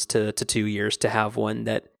 18 months to 2 years to have one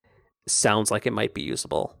that sounds like it might be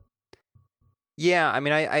usable. Yeah, I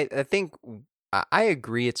mean, I think I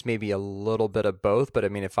agree it's maybe a little bit of both, but I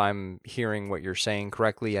mean, if I'm hearing what you're saying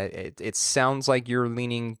correctly, it sounds like you're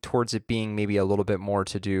leaning towards it being maybe a little bit more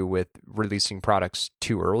to do with releasing products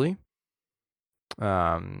too early.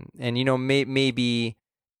 And, you know, maybe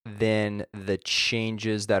then the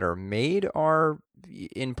changes that are made are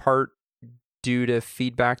in part due to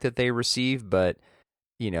feedback that they receive, but,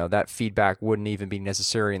 you know, that feedback wouldn't even be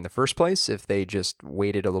necessary in the first place if they just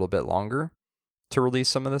waited a little bit longer to release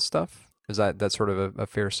some of this stuff. Is that sort of a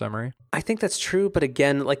fair summary? I think that's true, but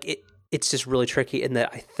again, like it's just really tricky in that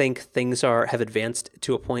I think things have advanced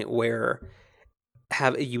to a point where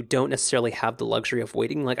you don't necessarily have the luxury of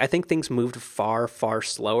waiting. Like I think things moved far, far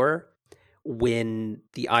slower when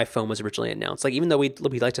the iPhone was originally announced. Like even though we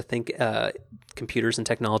like to think computers and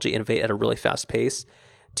technology innovate at a really fast pace,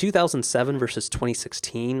 2007 versus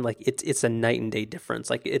 2016, like it's a night and day difference.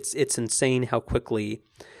 Like it's insane how quickly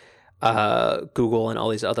Google and all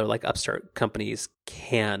these other like upstart companies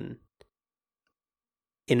can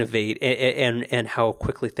innovate and how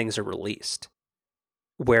quickly things are released.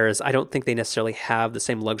 Whereas I don't think they necessarily have the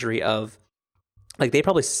same luxury of, like, they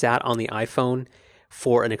probably sat on the iPhone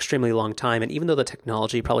for an extremely long time, and even though the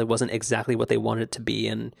technology probably wasn't exactly what they wanted it to be,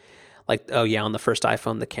 and like, oh yeah, on the first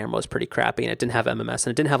iPhone the camera was pretty crappy and it didn't have MMS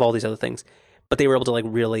and it didn't have all these other things, but they were able to like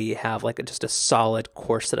really have like just a solid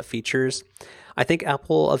core set of features. I think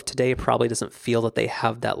Apple of today probably doesn't feel that they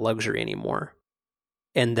have that luxury anymore,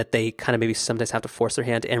 and that they kind of maybe sometimes have to force their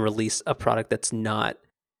hand and release a product that's not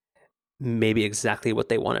maybe exactly what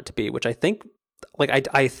they want it to be, which I think, like,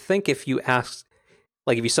 I think if you ask,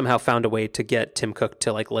 like, if you somehow found a way to get Tim Cook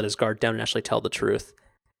to like let his guard down and actually tell the truth,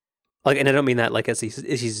 like, and I don't mean that like as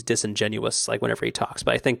he's disingenuous like whenever he talks,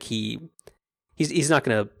 but I think he's not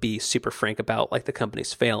going to be super frank about like the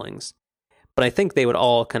company's failings. But I think they would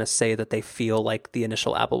all kind of say that they feel like the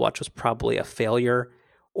initial Apple Watch was probably a failure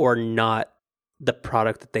or not the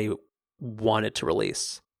product that they wanted to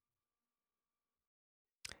release.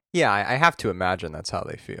 Yeah, I have to imagine that's how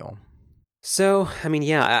they feel. So, I mean,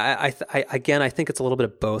 yeah, I again, I think it's a little bit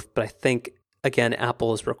of both, but I think, again,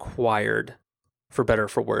 Apple is required, for better or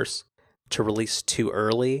for worse, to release too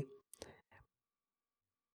early.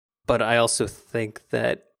 But I also think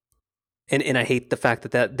that, and I hate the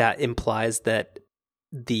fact that implies that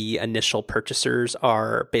the initial purchasers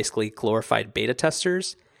are basically glorified beta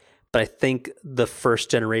testers. But I think the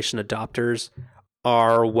first generation adopters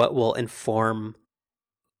are what will inform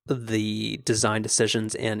the design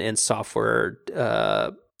decisions and software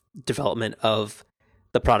development of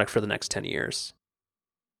the product for the next 10 years.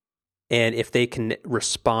 And if they can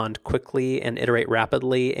respond quickly and iterate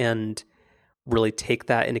rapidly and really take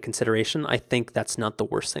that into consideration, I think that's not the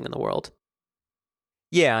worst thing in the world.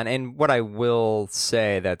 Yeah, and what I will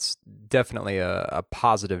say that's definitely a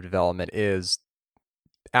positive development is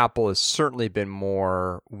Apple has certainly been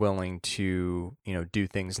more willing to, you know, do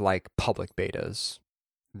things like public betas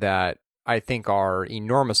that I think are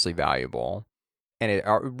enormously valuable, and it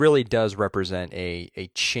really does represent a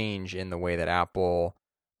change in the way that Apple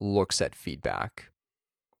looks at feedback.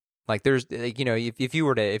 Like, there's, like, you know, if you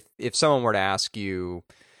were to, if someone were to ask you,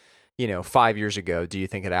 you know, 5 years ago, do you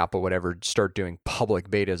think that Apple would ever start doing public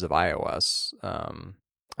betas of iOS?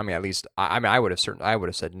 I mean, at least I would have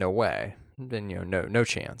said no way. Then, you know, no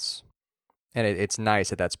chance. And it's nice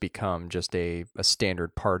that that's become just a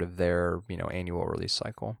standard part of their, you know, annual release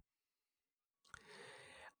cycle.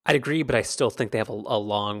 I'd agree, but I still think they have a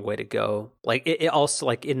long way to go. Like it also,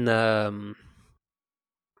 like in the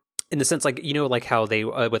sense, like, you know, like how they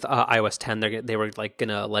with iOS 10, they were like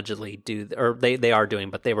gonna allegedly do, or they are doing,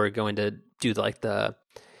 but they were going to do like the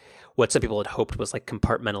what some people had hoped was like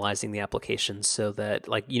compartmentalizing the applications so that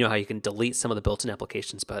like, you know how you can delete some of the built-in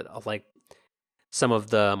applications, but like some of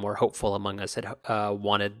the more hopeful among us had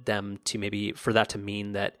wanted them to maybe for that to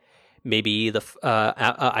mean that maybe the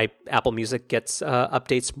Apple Music gets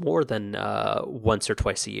updates more than once or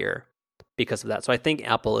twice a year because of that. So I think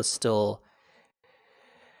Apple is still,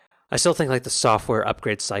 I still think like the software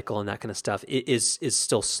upgrade cycle and that kind of stuff is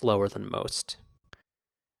still slower than most.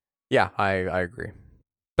 Yeah, I agree.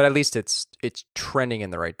 But at least it's trending in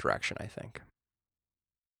the right direction, I think.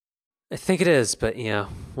 I think it is, but yeah,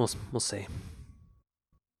 we'll see.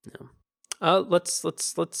 Yeah. Let's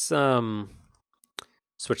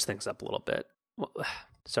switch things up a little bit. Well,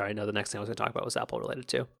 sorry, no, the next thing I was going to talk about was Apple related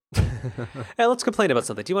too. Hey, let's complain about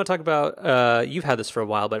something. Do you want to talk about, you've had this for a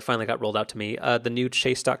while, but it finally got rolled out to me. The new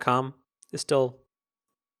Chase.com is still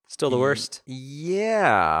the worst.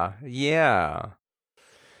 Yeah.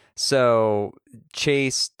 So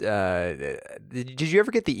Chase, did you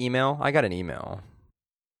ever get the email? I got an email.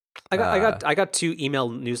 I got 2 email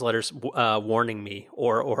newsletters warning me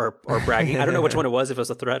or bragging. I don't know which one it was, if it was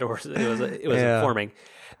a threat or it was informing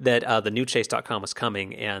that the new Chase.com was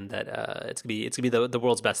coming and that it's gonna be the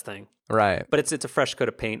world's best thing. Right. But it's a fresh coat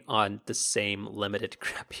of paint on the same limited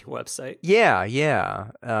crappy website.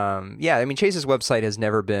 Yeah. I mean, Chase's website has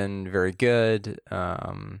never been very good.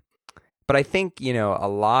 But I think, a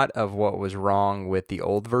lot of what was wrong with the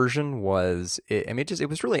old version was, it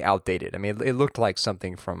was really outdated. I mean, it looked like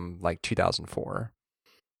something from like 2004.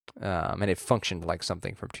 And it functioned like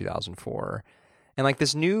something from 2004. And like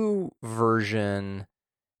this new version,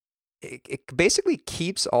 it basically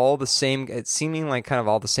keeps all the same, it's seeming like kind of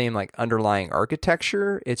all the same like underlying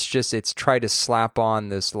architecture. It's tried to slap on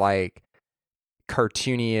this like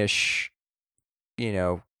cartoony-ish,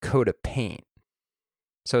 coat of paint.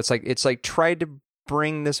 So it's like tried to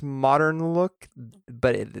bring this modern look,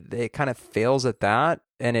 but it kind of fails at that,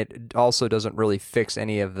 and it also doesn't really fix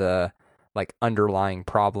any of the like underlying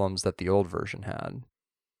problems that the old version had.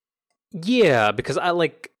 Yeah, because I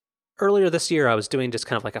like earlier this year I was doing just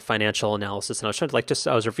kind of like a financial analysis, and I was trying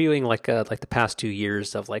to I was reviewing like the past 2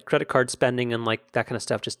 years of like credit card spending and like that kind of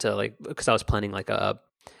stuff, just to like, because I was planning like a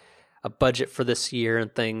budget for this year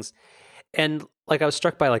and things, and like I was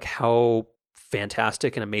struck by like how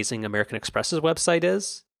fantastic and amazing American Express's website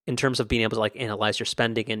is in terms of being able to like analyze your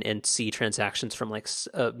spending and see transactions from like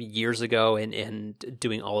years ago and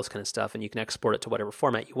doing all this kind of stuff, and you can export it to whatever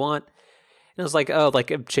format you want. And it was like, oh,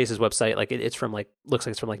 like Chase's website, like it's from like, looks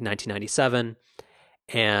like it's from like 1997,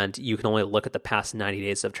 and you can only look at the past 90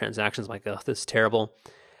 days of transactions. I'm like, oh, this is terrible.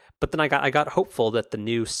 But then I got hopeful that the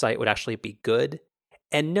new site would actually be good,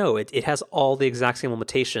 and no, it has all the exact same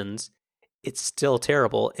limitations. It's still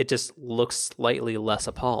terrible. It just looks slightly less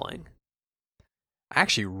appalling. I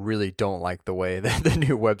actually really don't like the way that the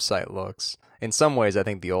new website looks. In some ways, I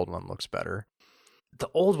think the old one looks better. The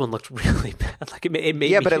old one looked really bad. Like it made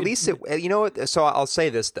yeah, me... but at least you know what? So I'll say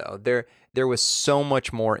this though: there was so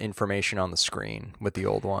much more information on the screen with the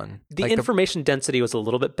old one. The like information density was a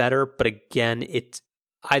little bit better, but again,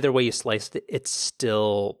 either way you sliced it, it's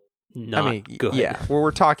still not good. Yeah, well,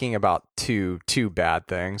 we're talking about two bad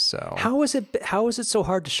things. So how is it so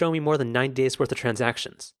hard to show me more than 9 days worth of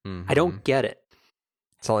transactions? Mm-hmm. I don't get it.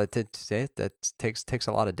 So that takes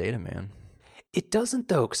a lot of data, man. It doesn't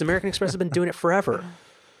though, because American Express has been doing it forever.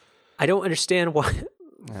 I don't understand why.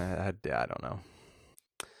 I don't know.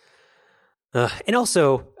 And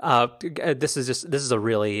also, this is a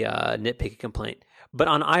really nitpicky complaint. But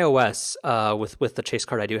on iOS, with the Chase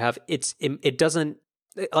card I do have, it doesn't.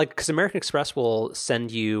 Like, because American Express will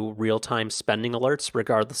send you real-time spending alerts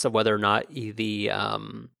regardless of whether or not the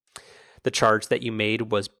charge that you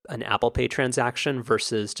made was an Apple Pay transaction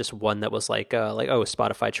versus just one that was like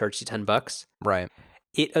Spotify charged you $10. Right.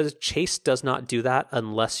 Chase does not do that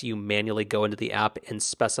unless you manually go into the app and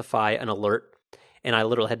specify an alert. And I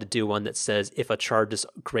literally had to do one that says, if a charge is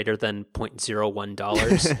greater than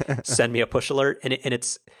 $0.01, send me a push alert. And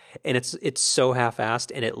it's so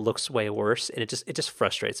half-assed, and it looks way worse, and it just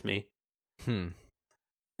frustrates me.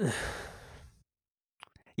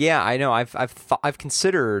 Yeah, I know. I've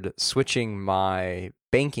considered switching my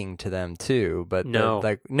banking to them too, but no,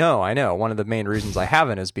 I know. One of the main reasons I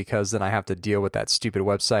haven't is because then I have to deal with that stupid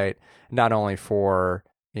website, not only for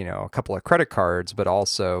a couple of credit cards, but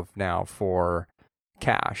also now for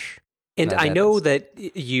cash. And I know that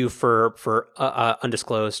you, for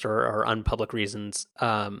undisclosed or unpublic reasons,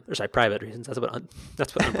 private reasons. That's what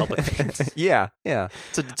unpublic means. Yeah.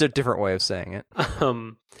 It's a different way of saying it.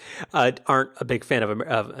 Aren't a big fan of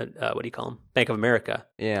what do you call them? Bank of America.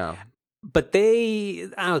 Yeah. But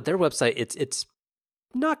their website, it's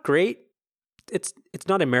not great. it's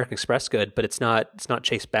not American Express good, but it's not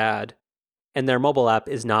Chase bad, and their mobile app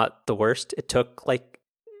is not the worst. It took like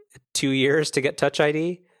 2 years to get Touch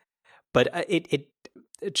ID, but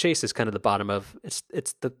Chase is kind of the bottom of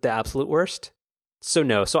it's the absolute worst. So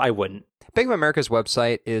no, so I wouldn't. Bank of America's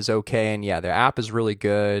website is okay, and yeah, their app is really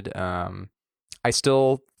good. I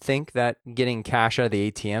still think that getting cash out of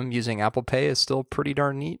the ATM using Apple Pay is still pretty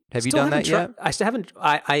darn neat. Have you done that yet? I still haven't.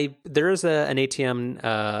 I there is an ATM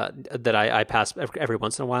that I pass every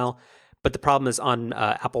once in a while, but the problem is on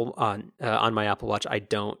Apple on my Apple Watch, I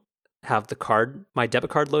don't have my debit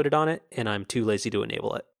card loaded on it, and I'm too lazy to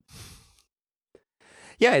enable it.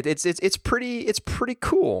 Yeah, it's pretty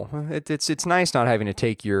cool. It's nice not having to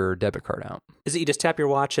take your debit card out. Is it you just tap your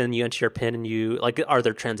watch and you enter your PIN and you like? Are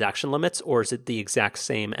there transaction limits, or is it the exact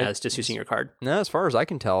same as just using your card? No, as far as I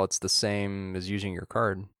can tell, it's the same as using your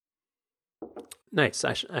card. Nice.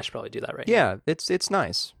 I should probably do that right now. Yeah, it's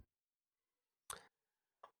nice.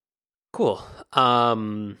 Cool. Yeah.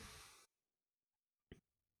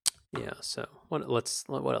 So what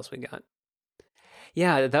else we got?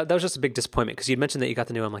 Yeah, that was just a big disappointment because you'd mentioned that you got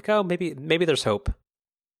the new. I'm like, oh, maybe there's hope,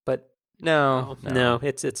 but no,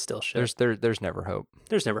 it's still shit. There's never hope.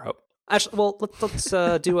 There's never hope. Actually, well, let's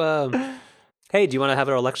do a. Hey, do you want to have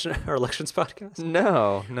our elections podcast?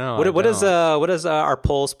 No. What does our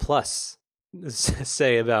Polls Plus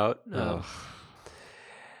say about?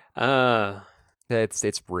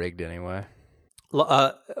 It's rigged anyway.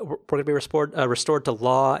 We're going to be restored to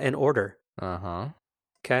law and order.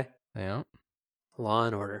 Okay. Yeah. Law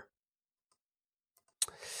and order.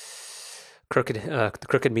 Crooked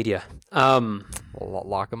media. We'll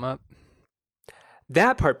lock them up.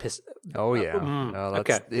 That part pissed. Oh yeah.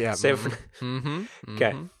 Okay. Yeah. Save it for.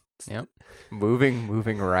 Okay. Yep.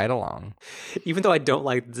 Moving right along. Even though I don't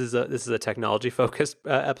like this is a technology focused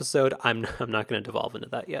episode, I'm not going to devolve into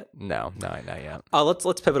that yet. No, not yet.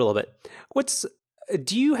 Let's pivot a little bit.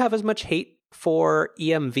 Do you have as much hate for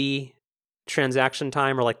EMV transaction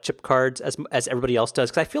time or like chip cards as everybody else does?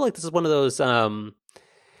 Because I feel like this is one of those.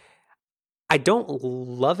 I don't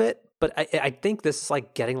love it, but I think this is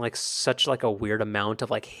like getting like such like a weird amount of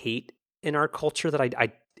like hate in our culture that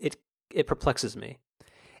it perplexes me.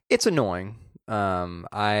 It's annoying.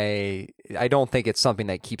 I don't think it's something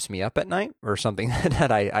that keeps me up at night or something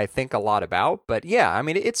that I think a lot about. But yeah, I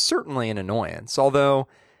mean, it's certainly an annoyance. Although,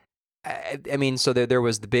 I mean, so there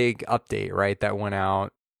was the big update, right, that went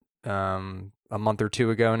out a month or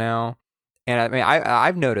two ago now, and I mean,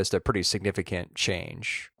 I've noticed a pretty significant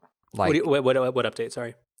change. Like, what update?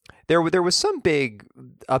 Sorry, there was some big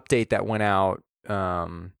update that went out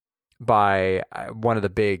by one of the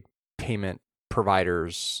big payment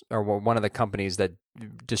providers or one of the companies that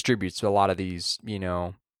distributes a lot of these,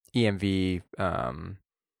 EMV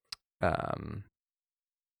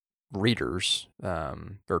readers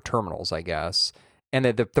or terminals, I guess, and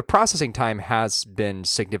the processing time has been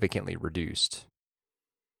significantly reduced.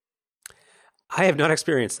 I have not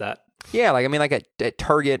experienced that. Yeah, like I mean, like at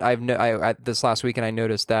Target, this last weekend I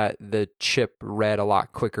noticed that the chip read a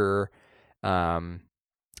lot quicker.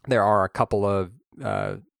 There are a couple of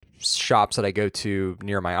shops that I go to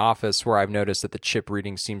near my office where I've noticed that the chip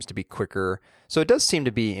reading seems to be quicker. So it does seem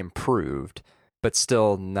to be improved, but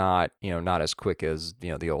still not as quick as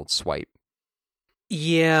the old swipe.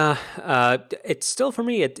 Yeah, it's still for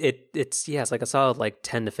me. It's like a solid like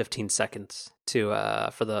 10 to 15 seconds to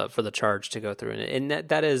for the charge to go through, and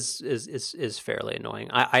that is fairly annoying.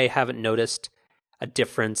 I haven't noticed a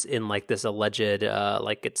difference in like this alleged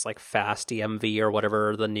like it's like fast EMV or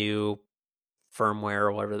whatever the new firmware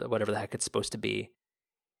or whatever the heck it's supposed to be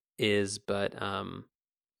is, but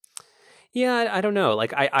yeah, I don't know.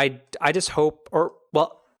 Like I just hope, or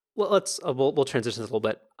well we'll transition this a little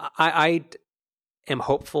bit. I am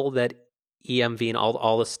hopeful that EMV and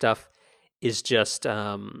all this stuff is just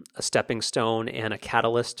a stepping stone and a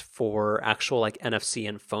catalyst for actual like NFC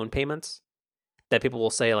and phone payments, that people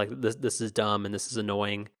will say like this is dumb and this is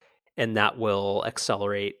annoying, and that will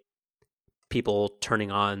accelerate people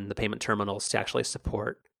turning on the payment terminals to actually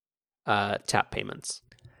support tap payments.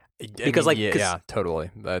 Because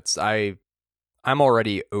totally. I'm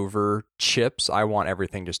already over chips. I want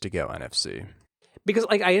everything just to go NFC. Because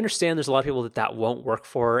like I understand there's a lot of people that won't work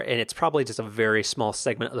for, and it's probably just a very small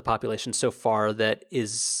segment of the population so far that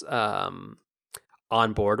is on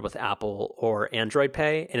board with Apple or Android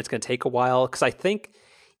Pay, and it's going to take a while. Because I think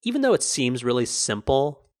even though it seems really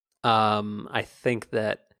simple, I think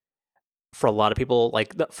that for a lot of people,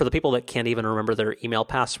 like for the people that can't even remember their email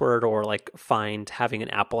password or like find having an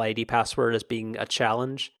Apple ID password as being a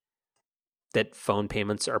challenge, that phone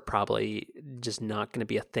payments are probably just not going to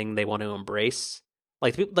be a thing they want to embrace.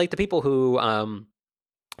 like the people who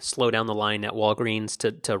slow down the line at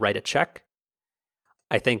Walgreens to write a check.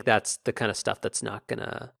 I think that's the kind of stuff that's not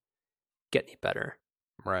gonna get any better.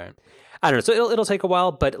 Right. I don't know. So it'll take a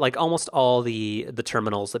while, but like almost all the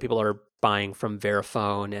terminals that people are buying from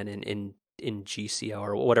Verifone and in GCO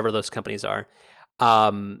or whatever those companies are,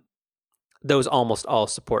 those almost all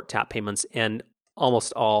support tap payments, and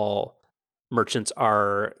almost all merchants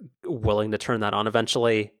are willing to turn that on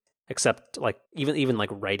eventually. Except like even like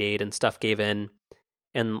Rite Aid and stuff gave in,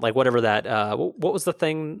 and like whatever that what was the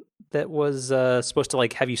thing that was supposed to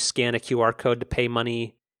like have you scan a QR code to pay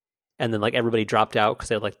money. And then, like, everybody dropped out because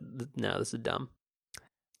they're like, no, this is dumb.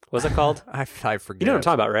 What's it called? I forget. You know what I'm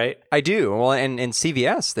talking about, right? I do. Well, and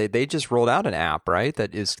CVS, they just rolled out an app, right,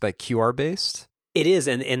 that is, like, QR-based? It is,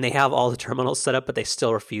 and they have all the terminals set up, but they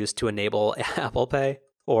still refuse to enable Apple Pay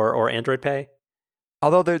or Android Pay.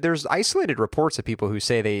 Although there's isolated reports of people who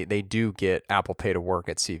say they do get Apple Pay to work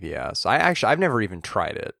at CVS. I've never even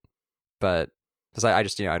tried it, but because I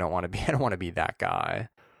just, I don't want to be that guy.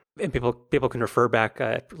 And people can refer back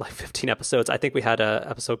like 15 episodes. I think we had a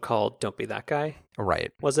episode called "Don't Be That Guy."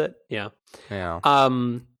 Right? Was it? Yeah. Yeah.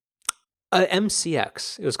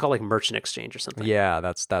 MCX. It was called like Merchant Exchange or something. Yeah,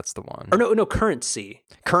 that's the one. Or no, Currency.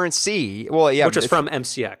 Currency. Well, yeah, which was from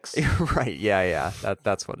MCX. Right. Yeah.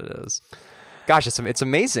 That's what it is. Gosh, it's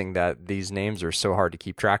amazing that these names are so hard to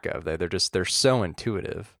keep track of. They're so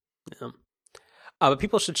intuitive. Yeah. But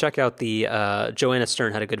people should check out the Joanna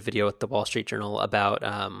Stern had a good video at the Wall Street Journal about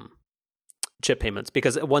chip payments,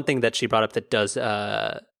 because one thing that she brought up that does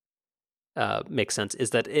make sense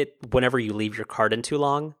is that whenever you leave your card in too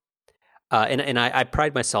long, and I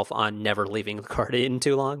pride myself on never leaving the card in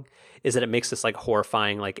too long, is that it makes this like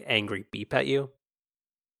horrifying like angry beep at you.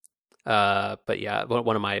 But yeah,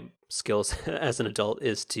 one of my skills as an adult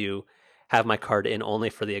is to have my card in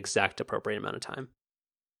only for the exact appropriate amount of time.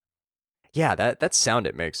 Yeah, that sound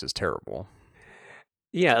it makes is terrible.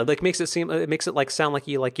 Yeah, it makes it like sound like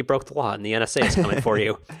you broke the law and the NSA is coming for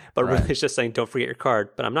you. But right. Really it's just saying don't forget your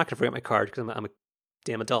card. But I'm not going to forget my card because I'm a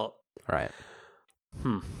damn adult. Right.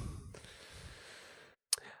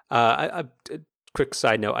 A quick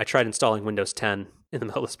side note, I tried installing Windows 10 in the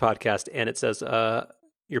middle of this podcast, and it says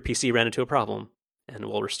your PC ran into a problem and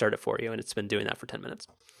we'll restart it for you. And it's been doing that for 10 minutes.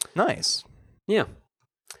 Nice. Yeah.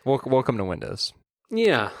 Welcome to Windows.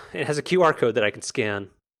 Yeah, it has a QR code that I can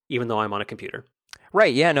scan, even though I'm on a computer.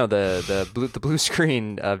 Right. Yeah. No. The blue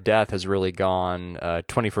screen of death has really gone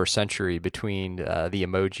 21st century between the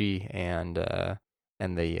emoji and the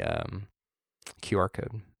QR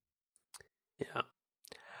code. Yeah.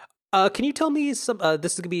 Can you tell me some?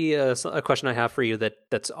 This is gonna be a question I have for you.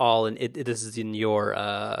 That's all, and this is in your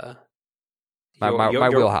my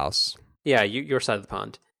wheelhouse. Yeah, your side of the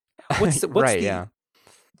pond. What's right? Yeah.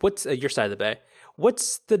 What's your side of the bay?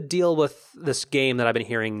 What's the deal with this game that I've been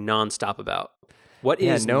hearing nonstop about? What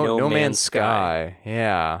is No Man's Sky?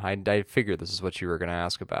 Yeah, I figured this is what you were going to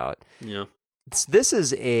ask about. Yeah. This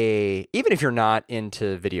is even if you're not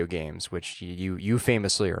into video games, which you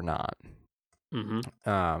famously are not,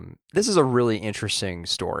 this is a really interesting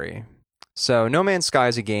story. So No Man's Sky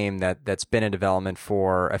is a game that's been in development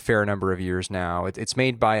for a fair number of years now. It's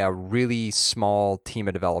made by a really small team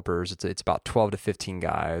of developers. It's about 12 to 15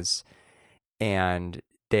 guys. And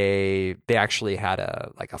they actually had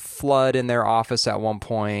a flood in their office at one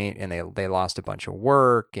point, and they lost a bunch of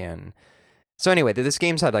work. And so anyway, this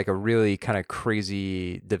game's had like a really kind of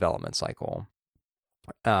crazy development cycle.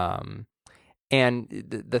 And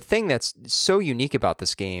the thing that's so unique about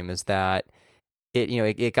this game is that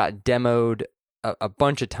it got demoed a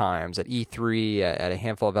bunch of times at E3, at a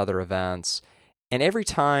handful of other events. And every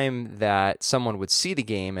time that someone would see the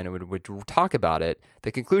game and would talk about it,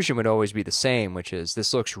 the conclusion would always be the same, which is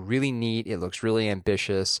this looks really neat, it looks really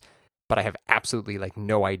ambitious, but I have absolutely like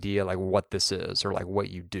no idea like what this is or like what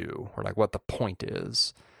you do or like what the point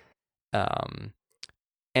is. And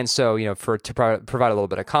so, to provide a little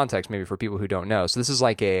bit of context, maybe for people who don't know, so this is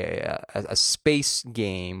like a space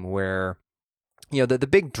game where, the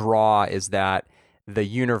big draw is that the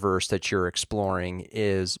universe that you're exploring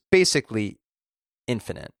is basically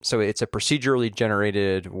infinite. So it's a procedurally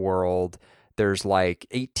generated world. There's like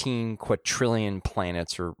 18 quadrillion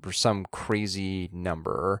planets or some crazy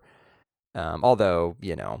number. Although,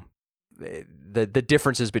 the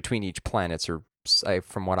differences between each planets are,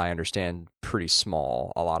 from what I understand, pretty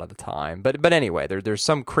small a lot of the time. But anyway, there's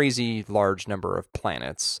some crazy large number of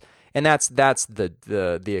planets. And that's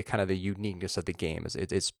the kind of the uniqueness of the game is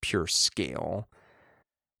it's pure scale.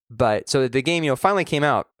 But so the game, finally came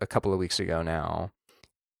out a couple of weeks ago now.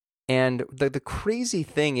 And the crazy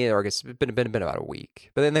thing is, or I guess it's been about a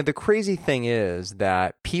week, but then the crazy thing is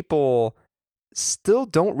that people still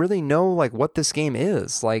don't really know like what this game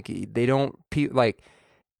is. Like they don't like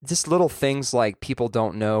just little things like people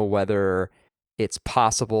don't know whether it's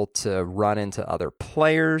possible to run into other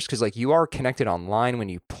players because like you are connected online when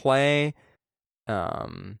you play,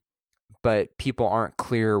 but people aren't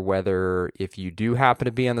clear whether if you do happen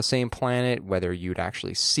to be on the same planet, whether you'd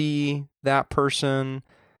actually see that person.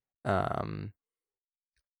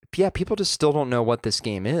 Yeah, people just still don't know what this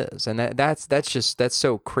game is, and that's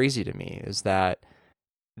so crazy to me is that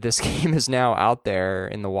this game is now out there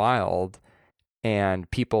in the wild,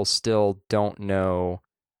 and people still don't know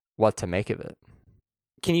what to make of it.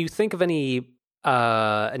 Can you think of any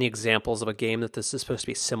examples of a game that this is supposed to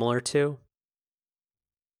be similar to?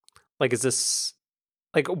 Like, is this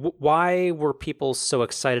like why were people so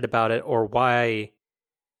excited about it, or why?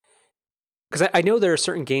 Because I know there are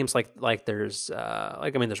certain games like there's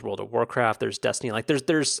there's World of Warcraft, there's Destiny, like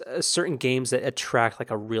there's certain games that attract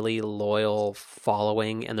like a really loyal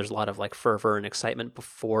following, and there's a lot of like fervor and excitement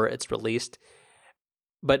before it's released.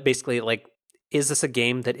 But basically, like, is this a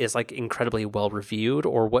game that is like incredibly well reviewed,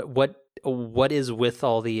 or what is with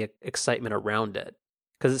all the excitement around it?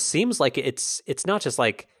 Because it seems like it's not just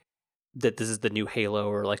like that this is the new Halo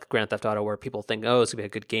or like Grand Theft Auto where people think, oh, it's gonna be a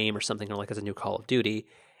good game or something, or like it's a new Call of Duty.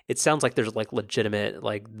 It sounds like there's like legitimate,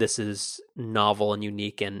 like this is novel and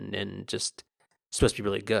unique and just supposed to be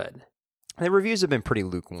really good. The reviews have been pretty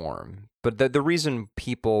lukewarm, but the reason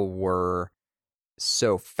people were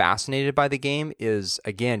so fascinated by the game is,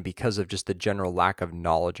 again, because of just the general lack of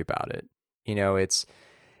knowledge about it. You know,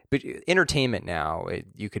 but entertainment now,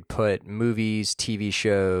 you could put movies, TV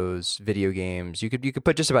shows, video games, you could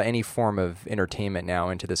put just about any form of entertainment now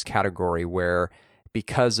into this category where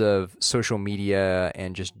because of social media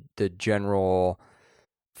and just the general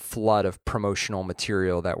flood of promotional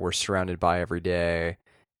material that we're surrounded by every day,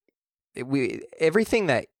 everything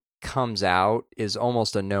that comes out is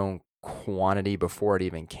almost a known quantity before it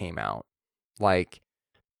even came out. Like,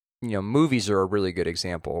 you know, movies are a really good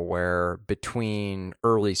example where between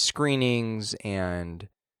early screenings and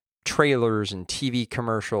trailers and TV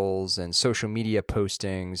commercials and social media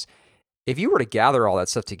postings, if you were to gather all that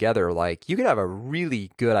stuff together, like you could have a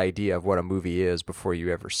really good idea of what a movie is before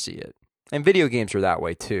you ever see it. And video games are that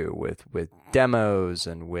way too, with demos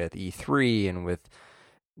and with E3 and with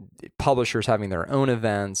publishers having their own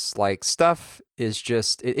events. Like stuff is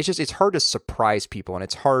it's hard to surprise people, and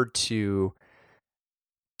it's hard to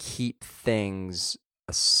keep things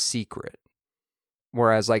a secret.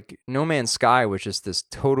 Whereas like No Man's Sky was just this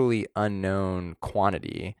totally unknown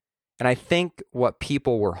quantity. And I think what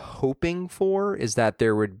people were hoping for is that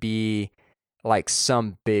there would be like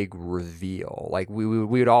some big reveal. Like we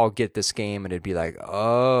would all get this game and it'd be like,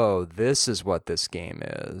 oh, this is what this game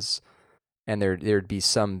is. And there'd be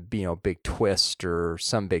some, you know, big twist or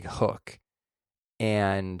some big hook.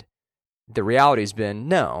 And the reality's been,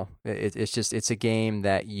 no, it's a game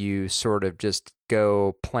that you sort of just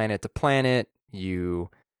go planet to planet, you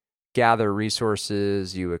gather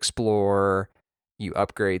resources, you explore, you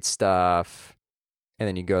upgrade stuff, and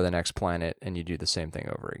then you go to the next planet and you do the same thing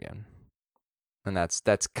over again. And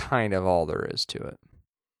that's kind of all there is to it.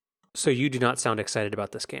 So you do not sound excited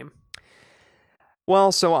about this game.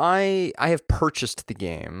 Well, so I have purchased the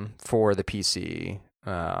game for the PC.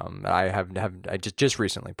 I just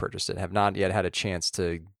recently purchased it. Have not yet had a chance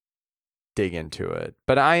to dig into it,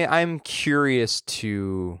 but I'm curious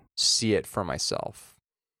to see it for myself.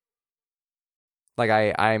 Like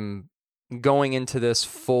I'm going into this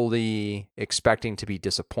fully expecting to be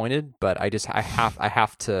disappointed, but I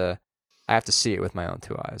have to see it with my own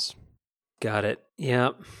two eyes. Got it.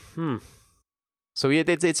 Yeah. So yeah,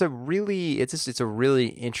 it's a really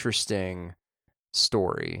interesting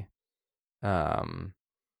story. And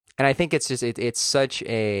I think it's such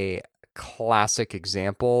a classic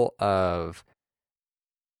example of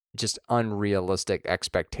just unrealistic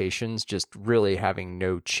expectations, just really having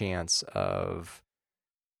no chance of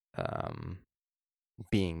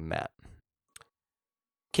being met.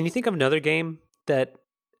 Can you think of another game that?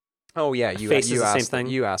 Oh yeah, you asked the same thing.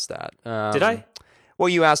 You asked that. Did I? Well,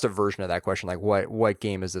 you asked a version of that question, like what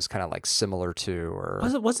game is this kind of like similar to, or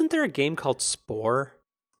wasn't there a game called Spore?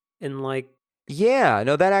 In like. Yeah,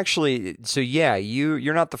 no, that actually. So yeah,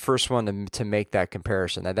 you're not the first one to make that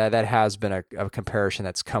comparison. That has been a comparison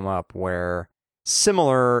that's come up where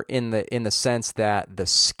similar in the sense that the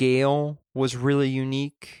scale was really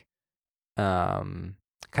unique, kind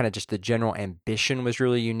of just the general ambition was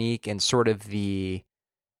really unique, and sort of the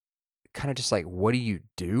kind of just like what do you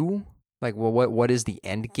do? Like, well, what is the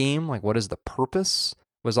end game? Like, what is the purpose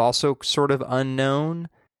was also sort of unknown.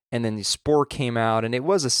 And then the Spore came out, and it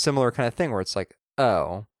was a similar kind of thing where it's like,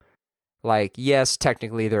 oh, like, yes,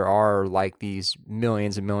 technically there are like these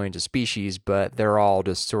millions and millions of species, but they're all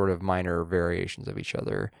just sort of minor variations of each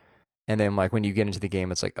other. And then like when you get into the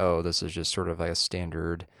game, it's like, oh, this is just sort of like a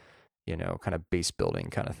standard, kind of base building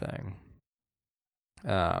kind of thing.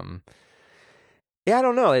 Yeah, I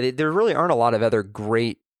don't know. There really aren't a lot of other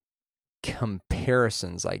great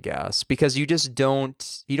comparisons, I guess, because you don't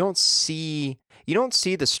see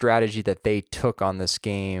the strategy that they took on this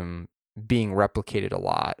game being replicated a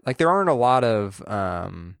lot. Like there aren't a lot of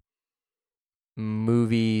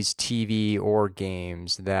movies, TV, or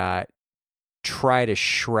games that try to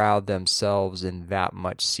shroud themselves in that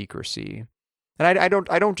much secrecy. And I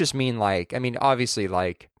don't just mean like, I mean, obviously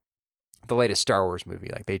like the latest Star Wars movie,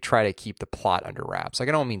 like they try to keep the plot under wraps. Like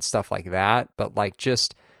I don't mean stuff like that, but like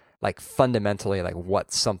just like fundamentally like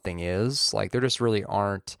what something is. Like there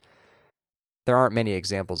aren't many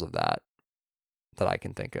examples of that I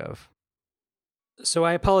can think of. So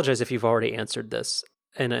I apologize if you've already answered this,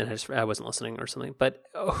 and I wasn't listening or something. But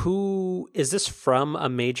who is this from? A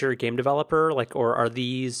major game developer, like, or are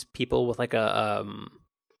these people with like a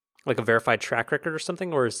verified track record or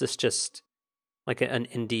something, or is this just like an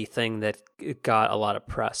indie thing that got a lot of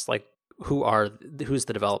press? Like, who's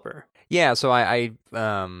the developer? Yeah, so I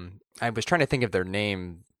was trying to think of their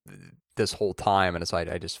name this whole time, and so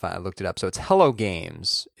I looked it up. So it's Hello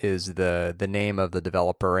Games is the name of the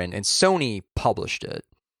developer, and Sony published it.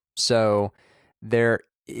 So there's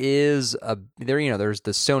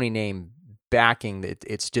the Sony name backing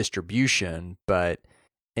its distribution, but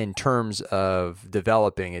in terms of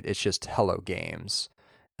developing it, it's just Hello Games.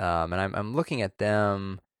 And I'm looking at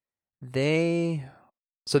them. They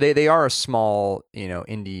are a small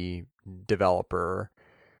indie developer.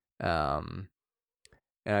 And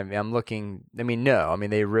I'm looking. I mean, no. I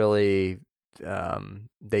mean, they really.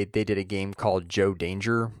 They did a game called Joe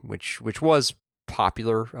Danger, which was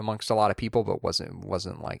popular amongst a lot of people, but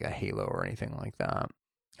wasn't like a Halo or anything like that.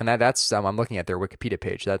 And that's I'm looking at their Wikipedia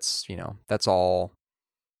page. That's all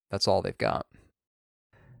they've got.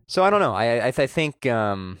 So I don't know. I think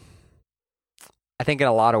in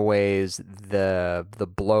a lot of ways the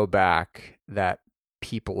blowback that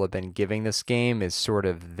people have been giving this game is sort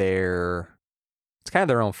of it's kind of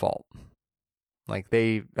their own fault. Like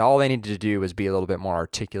all they needed to do was be a little bit more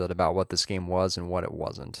articulate about what this game was and what it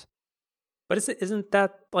wasn't. But isn't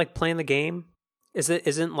that like playing the game?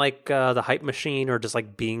 Isn't like the hype machine or just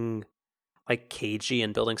like being like cagey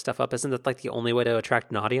and building stuff up? Isn't that like the only way to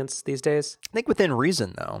attract an audience these days? I think within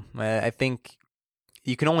reason, though. I think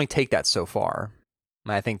you can only take that so far.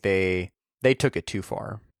 I think they took it too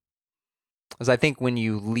far. Because I think when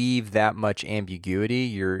you leave that much ambiguity,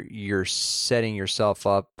 you're setting yourself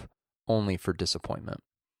up only for disappointment.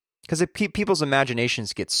 Because people's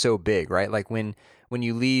imaginations get so big, right? Like when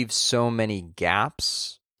you leave so many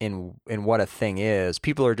gaps in what a thing is,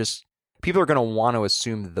 people are going to want to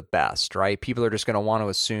assume the best, right? People are just going to want to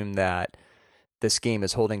assume that this game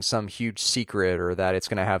is holding some huge secret or that it's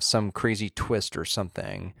going to have some crazy twist or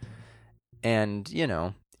something. And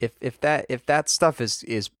if that stuff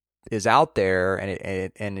is out there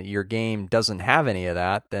and your game doesn't have any of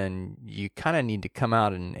that, then you kind of need to come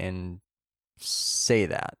out and say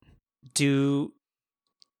that. Do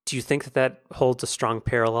you think that holds a strong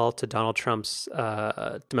parallel to Donald Trump's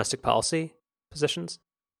domestic policy positions?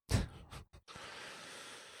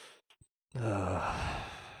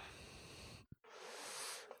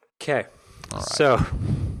 Okay, right. So,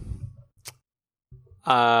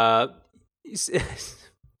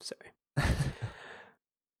 sorry.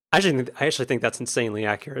 I actually think that's insanely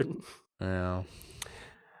accurate. Yeah.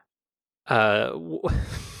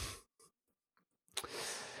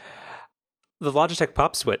 The Logitech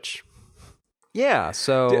Pop Switch. Yeah.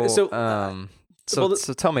 So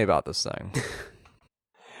tell me about this thing.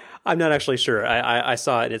 I'm not actually sure. I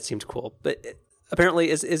saw it. It seemed cool, but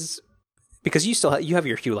apparently is because you have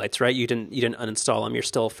your Hue lights, right? You didn't uninstall them. You're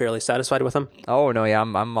still fairly satisfied with them. Oh no, yeah.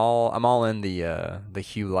 I'm all in the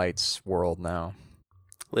Hue lights world now.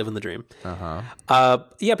 Living the dream. Uh-huh.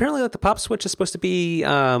 Yeah, apparently like the Pop Switch is supposed to be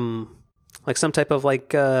like some type of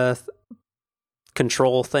like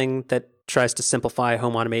control thing that tries to simplify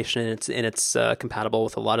home automation, and it's compatible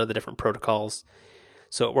with a lot of the different protocols.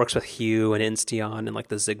 So it works with Hue and Insteon and like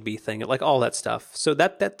the Zigbee thing, like all that stuff. So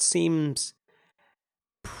that seems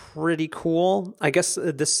pretty cool. I guess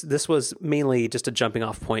this was mainly just a jumping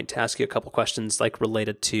off point to ask you a couple questions like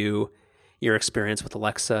related to your experience with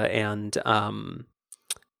Alexa and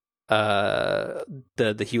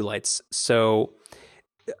the Hue lights. So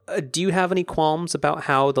Do you have any qualms about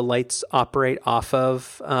how the lights operate off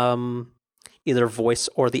of either voice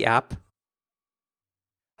or the app?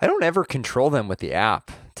 I don't ever control them with the app,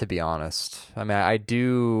 to be honest. I mean, I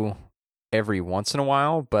do every once in a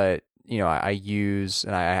while, but I use,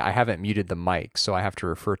 and I haven't muted the mic, so I have to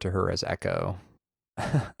refer to her as Echo.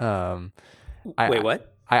 um, Wait,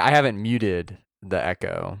 what? I haven't muted the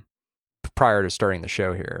Echo prior to starting the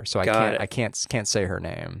show here, so I can't say her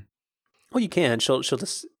name. Well, you can. She'll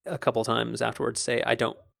just a couple times afterwards say, "I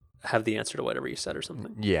don't have the answer to whatever you said" or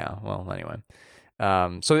something. Yeah. Well, anyway.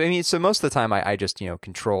 So most of the time I just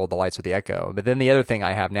control the lights with the Echo, but then the other thing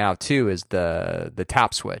I have now too is the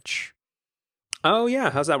tap switch. Oh yeah,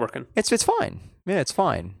 how's that working? It's fine. Yeah, it's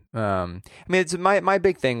fine. I mean, it's my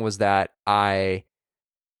big thing was that I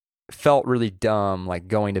felt really dumb, like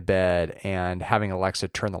going to bed and having Alexa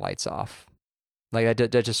turn the lights off. Like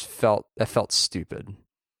that just felt stupid.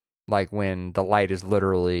 Like when the light is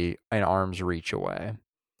literally an arm's reach away.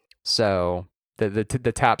 So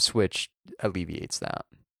the tap switch alleviates that,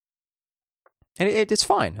 and it's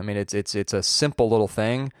fine. I mean, it's a simple little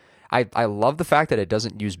thing. I love the fact that it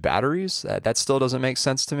doesn't use batteries. That still doesn't make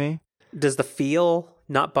sense to me. Does the feel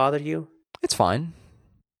not bother you? It's fine.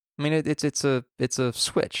 I mean, it's a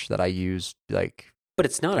switch that I use like. But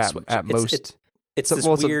it's not a switch. At most. It's this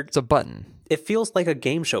weird. It's a button. It feels like a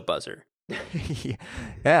game show buzzer. Yeah,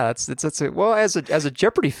 that's it. Well, as a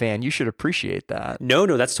Jeopardy fan, you should appreciate that. No,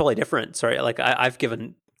 that's totally different. Sorry, like I've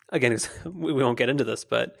given again. We won't get into this,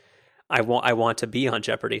 but I want to be on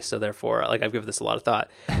Jeopardy, so therefore, like I've given this a lot of thought.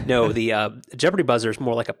 No, the Jeopardy buzzer is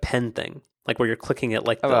more like a pen thing, like where you're clicking it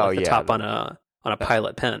like the top on a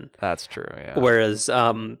Pilot pen. That's true. Yeah. Whereas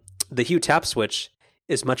the Hue tap switch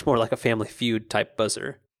is much more like a Family Feud type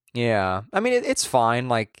buzzer. Yeah, I mean it's fine.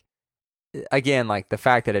 Like again, like the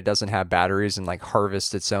fact that it doesn't have batteries and like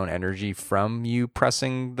harvest its own energy from you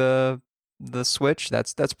pressing the switch,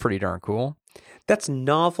 that's pretty darn cool. That's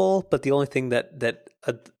novel, but the only thing that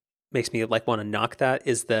makes me like want to knock that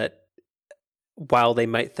is that while they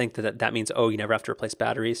might think that means, oh, you never have to replace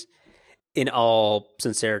batteries, in all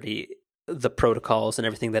sincerity, the protocols and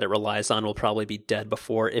everything that it relies on will probably be dead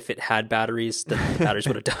before. If it had batteries, then the batteries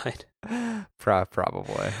would have died.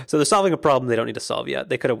 Probably. So they're solving a problem they don't need to solve yet.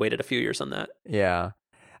 They could have waited a few years on that. Yeah.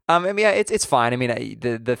 I mean, yeah, it's fine. I mean,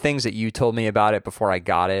 the things that you told me about it before I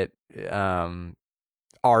got it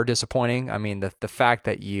are disappointing. I mean, the fact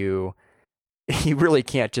that you really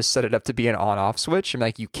can't just set it up to be an on-off switch. I mean,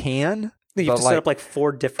 like you can. You have to set up like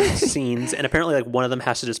 4 different scenes, and apparently like one of them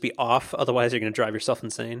has to just be off. Otherwise, you're going to drive yourself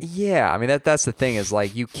insane. Yeah, I mean that's the thing is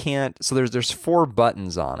like you can't. So there's 4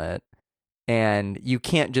 buttons on it, and you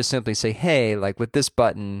can't just simply say, "Hey, like with this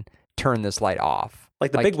button, turn this light off."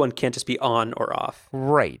 Like the big one can't just be on or off.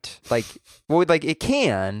 Right. Like like it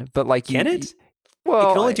can, but like can it?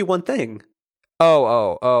 Well, it can only do one thing.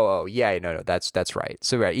 Oh, yeah, no, that's right.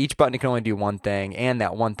 So right, each button can only do one thing, and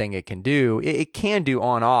that one thing it can do, it can do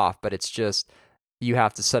on off, but it's just you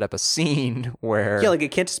have to set up a scene where like it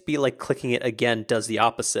can't just be like clicking it again does the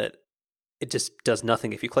opposite. It just does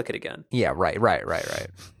nothing if you click it again. Yeah, right.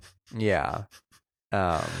 Yeah.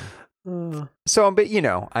 So, but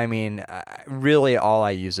I mean, really, all I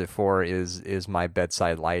use it for is my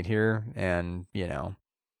bedside light here, and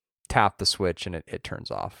tap the switch and it turns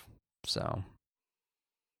off.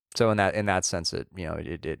 So in that sense, it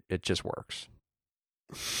just works.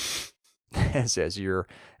 as you're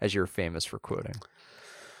famous for quoting.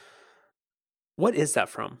 What is that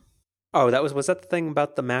from? Oh, was that the thing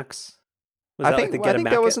about the Macs? I think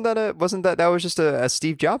that was just a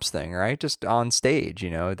Steve Jobs thing, right? Just on stage,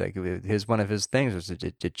 like one of his things was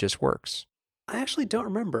it just works. I actually don't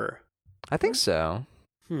remember. I think so.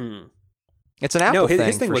 It's an Apple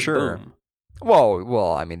his thing for was sure. Boom.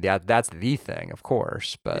 Well, I mean that's the thing, of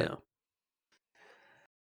course, but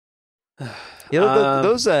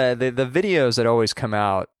those the videos that always come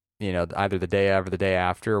out, either the day of or the day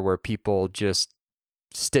after, where people just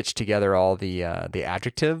stitch together all the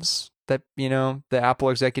adjectives that the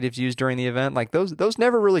Apple executives use during the event, like those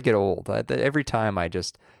never really get old. Every time I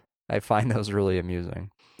find those really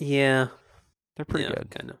amusing. Yeah, they're pretty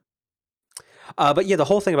good, kind of. But yeah, the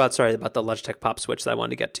whole thing about the Logitech Pop Switch that I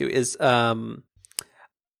wanted to get to is like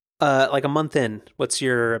a month in. What's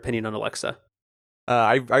your opinion on Alexa?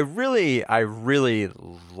 I really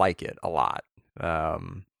like it a lot. I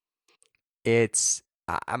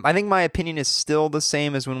think my opinion is still the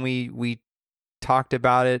same as when we talked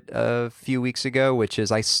about it a few weeks ago, which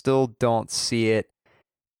is I still don't see it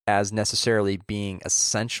as necessarily being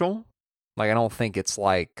essential. Like I don't think it's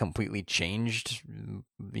like completely changed,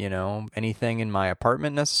 anything in my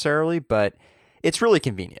apartment necessarily, but it's really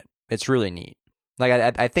convenient. It's really neat.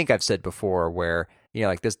 Like I think I've said before where,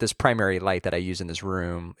 like this primary light that I use in this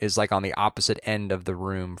room is like on the opposite end of the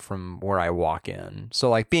room from where I walk in. So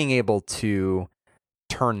like being able to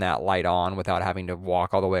turn that light on without having to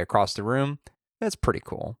walk all the way across the room, that's pretty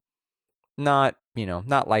cool. Not,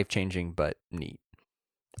 not life-changing, but neat.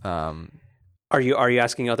 Are you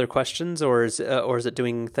asking other questions, or is it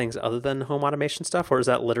doing things other than home automation stuff, or is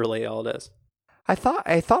that literally all it is? I thought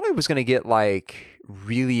I was gonna get like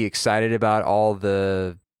really excited about all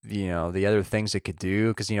the the other things it could do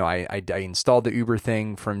because I installed the Uber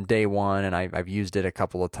thing from day one and I've used it a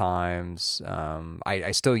couple of times.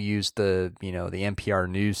 I still use the the NPR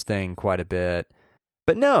news thing quite a bit,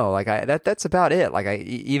 but no, like that's about it. Like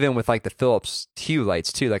even with like the Philips Hue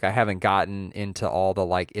lights too, like I haven't gotten into all the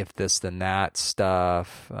like if this then that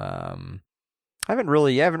stuff. I haven't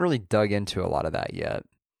really dug into a lot of that yet.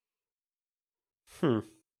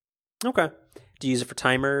 Okay. Do you use it for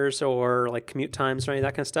timers or like commute times or any of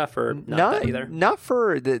that kind of stuff, or not that either? Not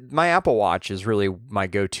for my Apple Watch is really my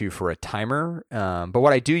go-to for a timer. But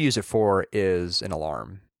what I do use it for is an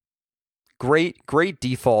alarm. Great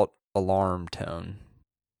default alarm tone.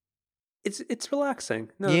 It's relaxing.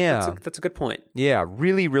 No, yeah, that's a good point. Yeah,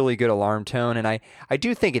 really good alarm tone, and I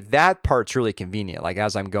do think that part's really convenient. Like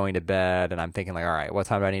as I'm going to bed and I'm thinking like, all right, what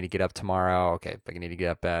time do I need to get up tomorrow? Okay, I need to get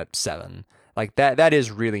up at 7. Like that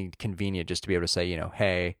is really convenient just to be able to say,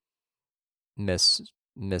 hey, Miss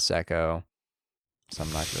Echo. So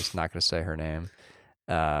I'm not gonna say her name.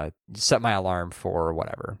 Set my alarm for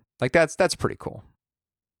whatever. Like that's pretty cool.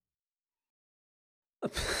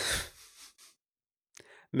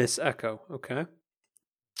 Miss Echo. Okay.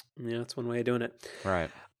 Yeah, that's one way of doing it. Right.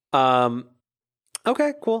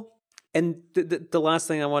 Okay, cool. And the last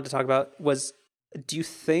thing I wanted to talk about was, do you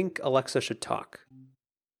think Alexa should talk?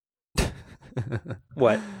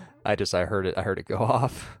 What? I heard it go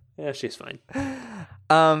off. Yeah, she's fine.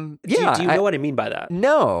 Yeah. Do you know what I mean by that?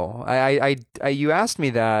 No, I you asked me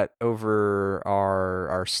that over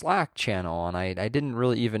our Slack channel, and I didn't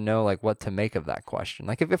really even know like what to make of that question.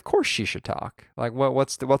 Like, of course she should talk. Like,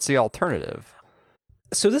 what's the alternative?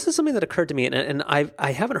 So this is something that occurred to me, and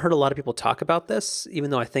I haven't heard a lot of people talk about this, even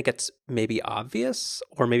though I think it's maybe obvious,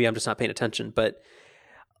 or maybe I'm just not paying attention. But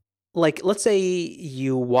like, let's say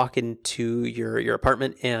you walk into your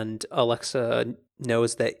apartment and Alexa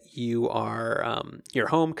knows that you are you're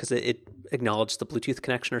home because it acknowledged the Bluetooth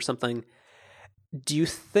connection or something. Do you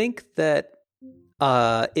think that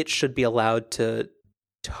it should be allowed to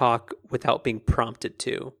talk without being prompted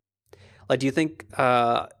to? Like, do you think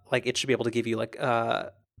like it should be able to give you like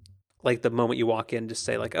the moment you walk in, just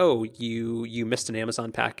say like, oh, you missed an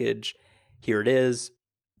Amazon package, here it is,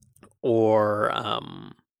 or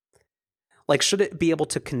like, should it be able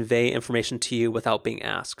to convey information to you without being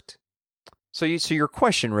asked? So your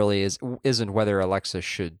question really isn't whether Alexa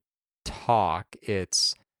should talk,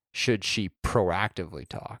 it's should she proactively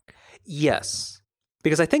talk? Yes.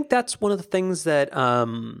 Because I think that's one of the things that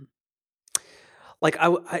like I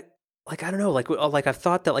don't know, like I've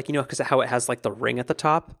thought that, like, because how it has like the ring at the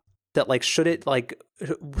top, that like should it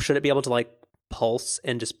be able to like pulse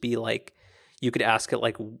and just be like, you could ask it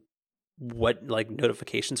like what like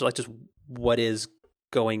notifications, or like just what is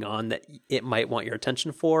going on that it might want your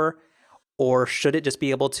attention for, or should it just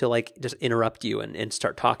be able to like just interrupt you and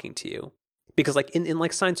start talking to you? Because like in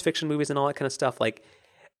like science fiction movies and all that kind of stuff, like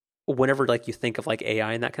whenever like you think of like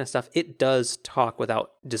AI and that kind of stuff, it does talk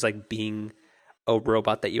without just like being a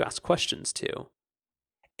robot that you ask questions to.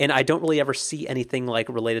 And I don't really ever see anything like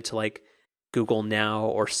related to like Google Now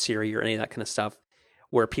or Siri or any of that kind of stuff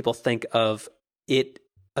where people think of it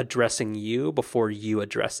addressing you before you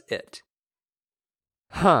address it.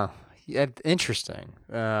 Huh. Yeah, interesting.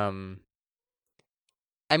 I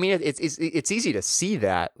mean, it's easy to see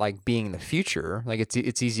that like being the future. Like it's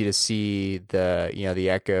easy to see the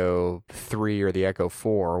Echo 3 or the Echo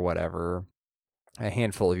 4 or whatever a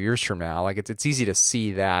handful of years from now. Like it's easy to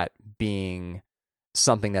see that being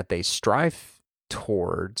something that they strive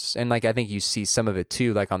towards. And like I think you see some of it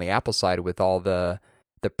too, like on the Apple side with all the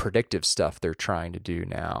predictive stuff they're trying to do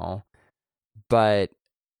now. But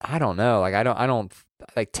I don't know. Like I don't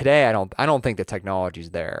like today. I don't think the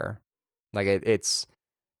technology's there. Like it's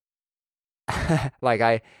like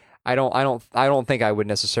I don't think I would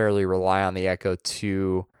necessarily rely on the Echo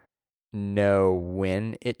to know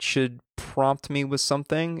when it should prompt me with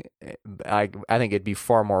something. I think it'd be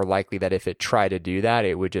far more likely that if it tried to do that,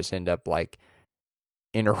 it would just end up like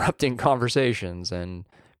interrupting conversations and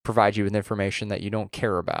provide you with information that you don't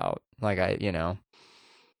care about. Like I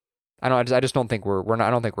just don't think I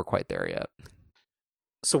don't think we're quite there yet.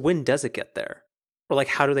 So when does it get there? Or like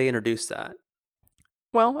how do they introduce that?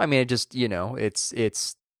 Well, I mean, it just,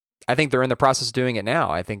 it's I think they're in the process of doing it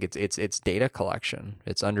now. I think it's data collection.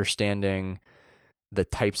 It's understanding the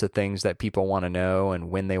types of things that people want to know and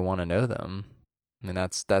when they want to know them. I mean,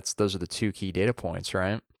 those are the two key data points,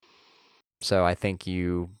 right? So I think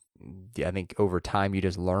over time you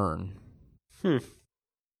just learn. Hmm.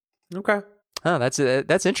 Okay. Oh,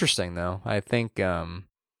 that's interesting though. I think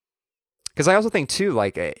because I also think too,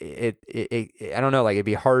 like I don't know, like it'd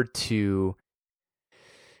be hard to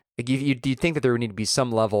like you think that there would need to be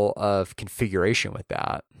some level of configuration with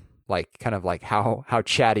that, like kind of like how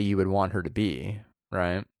chatty you would want her to be,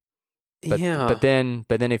 right? But Yeah. but then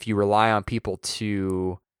if you rely on people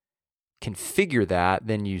to configure that,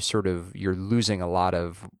 then you're losing a lot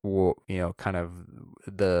of kind of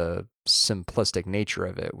the simplistic nature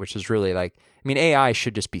of it, which is really like, I mean, AI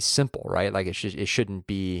should just be simple, right? Like it shouldn't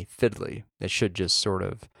be fiddly. It should just sort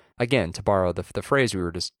of, again, to borrow the phrase we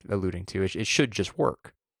were just alluding to, it should just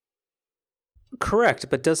work. Correct,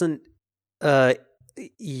 but doesn't uh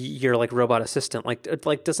your like robot assistant like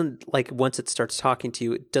doesn't like once it starts talking to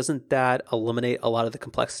you, doesn't that eliminate a lot of the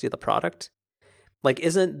complexity of the product? Like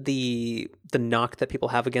isn't the knock that people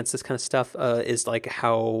have against this kind of stuff is like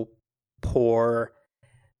how poor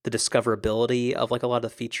the discoverability of like a lot of the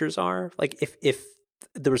features are? Like if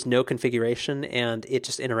there was no configuration and it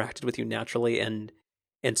just interacted with you naturally and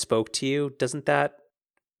spoke to you, doesn't that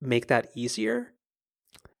make that easier?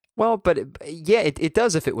 Well, but yeah, it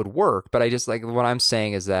does if it would work. But I just like what I'm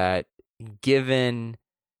saying is that given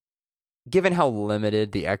how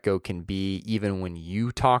limited the Echo can be, even when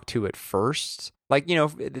you talk to it first, like,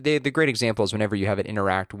 the great example is whenever you have it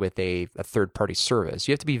interact with a third party service,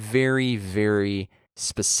 you have to be very, very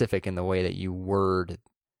specific in the way that you word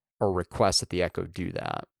or request that the Echo do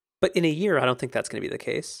that. But in a year, I don't think that's going to be the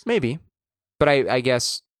case. Maybe. But I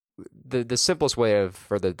guess the simplest way of,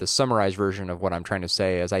 or the summarized version of what I'm trying to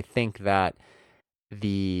say is I think that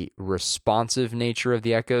the responsive nature of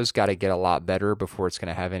the Echo's got to get a lot better before it's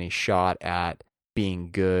going to have any shot at being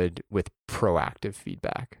good with proactive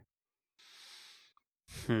feedback.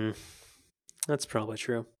 That's probably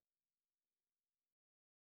true.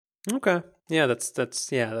 Okay. Yeah,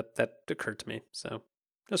 that occurred to me. So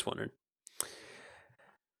just wondering.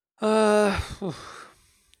 Already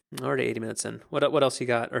 80 minutes in. What else you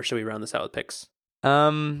got? Or should we round this out with picks?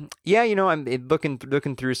 Yeah, I'm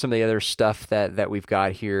looking through some of the other stuff that we've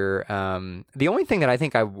got here. The only thing that I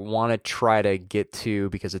think I want to try to get to,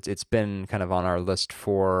 because it's been kind of on our list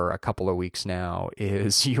for a couple of weeks now,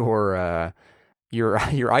 is your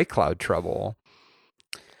iCloud trouble.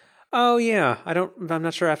 Oh yeah, I'm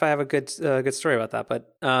not sure if I have a good story about that,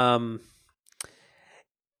 but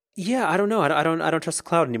yeah, I don't know. I don't trust the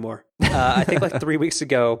cloud anymore. I think like 3 weeks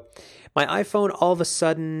ago, my iPhone all of a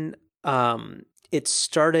sudden it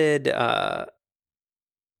started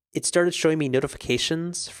showing me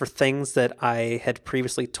notifications for things that I had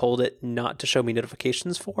previously told it not to show me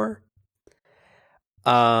notifications for.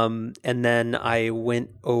 And then I went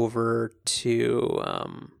over to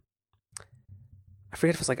I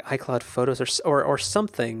forget if it was like iCloud Photos or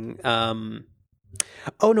something. Oh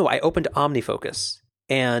no, I opened OmniFocus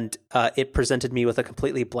and it presented me with a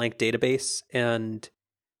completely blank database and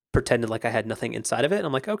pretended like I had nothing inside of it. And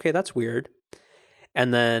I'm like, okay, that's weird.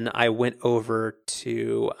 And then I went over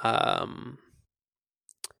to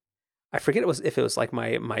I forget if it was like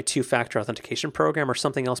my two-factor authentication program or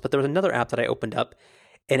something else, but there was another app that I opened up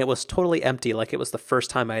and it was totally empty, like it was the first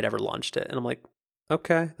time I had ever launched it. And I'm like,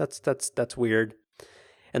 okay, that's weird.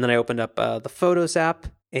 And then I opened up the Photos app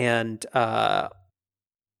and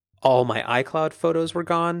all my iCloud photos were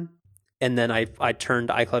gone. And then I turned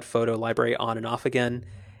iCloud photo library on and off again.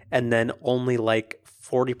 And then only like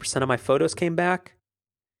 40% of my photos came back.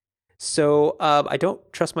 So I don't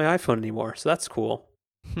trust my iPhone anymore. So that's cool.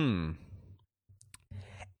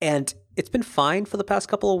 And it's been fine for the past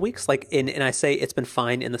couple of weeks. Like, and I say it's been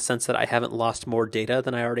fine in the sense that I haven't lost more data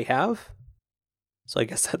than I already have. So I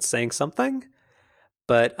guess that's saying something.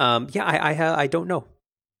 But yeah, I don't know.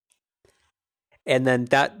 And then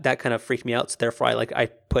that kind of freaked me out. So therefore, I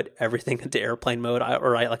put everything into airplane mode,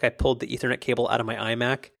 I pulled the Ethernet cable out of my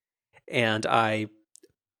iMac, and I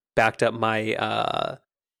backed up my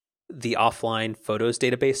the offline photos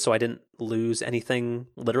database, so I didn't lose anything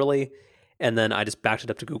literally. And then I just backed it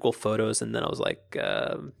up to Google Photos, and then I was like,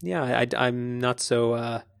 yeah, I'm not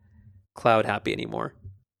so cloud happy anymore.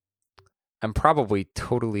 I'm probably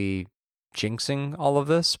totally jinxing all of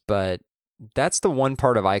this, but that's the one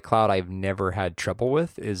part of iCloud I've never had trouble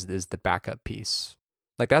with is the backup piece.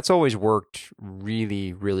 Like that's always worked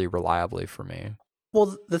really, really reliably for me.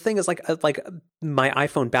 Well, the thing is, like my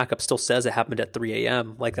iPhone backup still says it happened at 3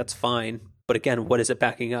 a.m. Like that's fine, But again, what is it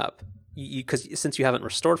backing up? Because since you haven't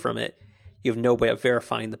restored from it, you have no way of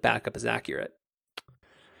verifying the backup is accurate.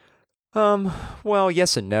 Well,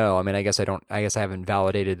 yes and no. I mean, I guess I haven't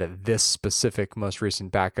validated that this specific most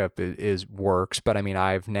recent backup is works, but I mean,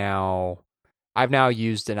 I've now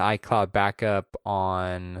used an iCloud backup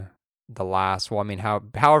on the last, well, I mean,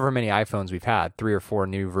 however many iPhones we've had, 3 or 4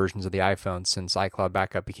 new versions of the iPhone since iCloud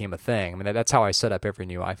backup became a thing. I mean, that's how I set up every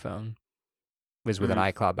new iPhone, was with an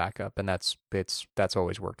iCloud backup, and that's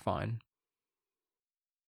always worked fine.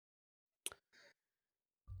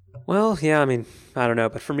 Well, yeah, I mean, I don't know,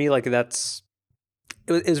 but for me, like it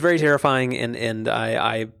was very terrifying, and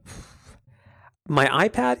I my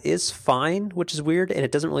iPad is fine, which is weird, and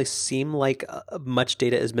it doesn't really seem like much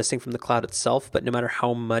data is missing from the cloud itself. But no matter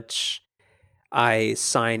how much I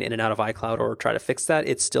sign in and out of iCloud or try to fix that,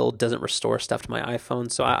 it still doesn't restore stuff to my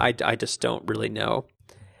iPhone. So I just don't really know.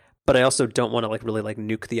 But I also don't want to like really like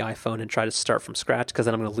nuke the iPhone and try to start from scratch, because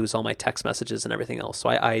then I'm going to lose all my text messages and everything else. So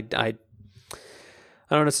I don't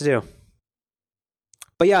know what to do.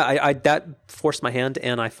 But yeah, I that forced my hand,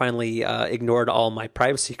 and I finally ignored all my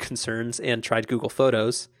privacy concerns and tried Google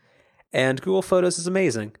Photos, and Google Photos is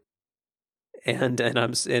amazing, and I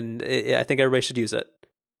think everybody should use it.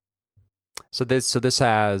 So this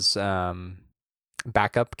has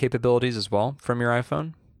backup capabilities as well from your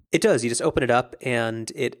iPhone? It does. You just open it up,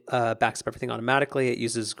 and it backs up everything automatically. It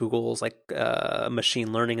uses Google's like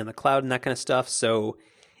machine learning in the cloud and that kind of stuff. So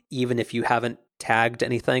even if you haven't tagged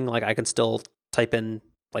anything, like I can still type in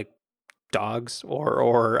like dogs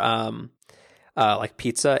or like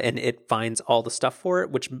pizza, and it finds all the stuff for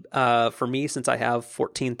it, which for me, since I have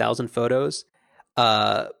 14,000 photos,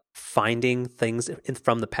 finding things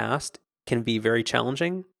from the past can be very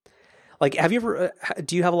challenging. Like, have you ever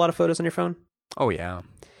do you have a lot of photos on your phone? Oh yeah.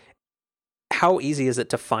 How easy is it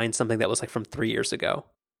to find something that was like from 3 years ago?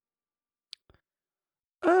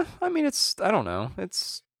 I mean, I don't know.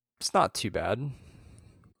 It's not too bad.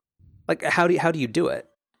 Like, how do you do it?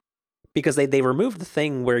 Because they removed the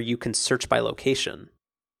thing where you can search by location.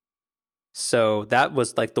 So that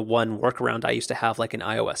was like the one workaround I used to have, like in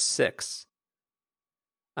iOS 6.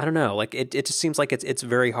 I don't know. Like it just seems like it's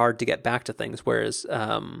very hard to get back to things. Whereas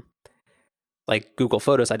like Google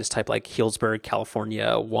Photos, I just type like Healdsburg,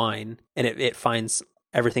 California wine, and it finds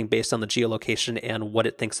everything based on the geolocation and what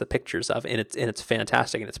it thinks the pictures of, and it's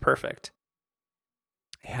fantastic and it's perfect.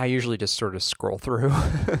 I usually just sort of scroll through.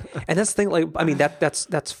 And that's the thing, like, I mean,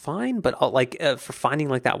 that's fine, but like for finding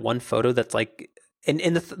like that one photo that's like,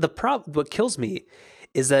 and the problem, what kills me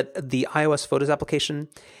is that the iOS Photos application,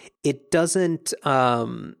 it doesn't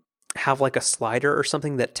have like a slider or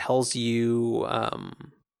something that tells you,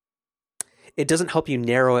 it doesn't help you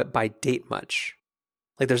narrow it by date much.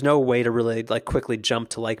 Like there's no way to really like quickly jump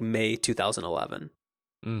to like May 2011.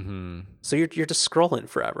 Mm-hmm. So you're just scrolling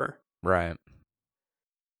forever. Right.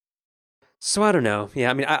 So I don't know. Yeah,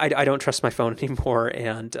 I mean, I don't trust my phone anymore,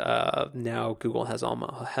 and now Google has all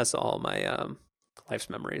my life's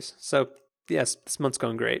memories. So yes, this month's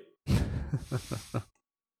going great.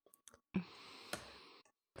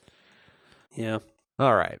 Yeah.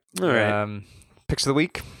 All right. Picks of the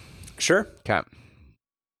week. Sure. Okay.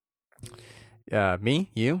 Me,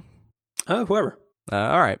 you. Whoever.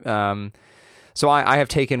 All right. So I have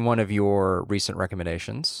taken one of your recent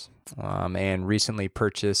recommendations. And recently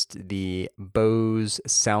purchased the Bose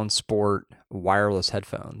SoundSport wireless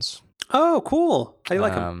headphones. Oh, cool. How do you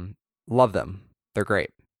like them? Love them. They're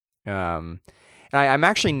great. And I'm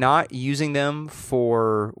actually not using them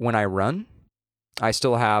for when I run. I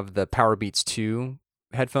still have the Powerbeats 2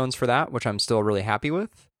 headphones for that, which I'm still really happy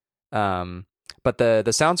with. But the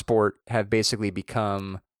SoundSport have basically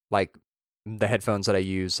become like the headphones that I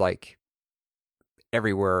use like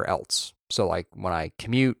everywhere else. So like when I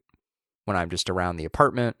commute, when I'm just around the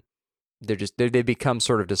apartment, they become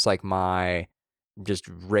sort of just like my just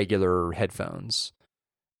regular headphones.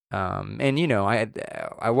 And you know, I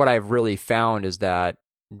what I've really found is that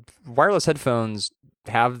wireless headphones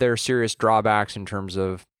have their serious drawbacks in terms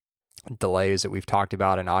of delays that we've talked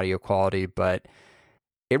about and audio quality, but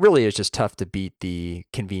it really is just tough to beat the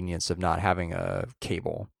convenience of not having a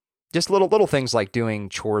cable. Just little things like doing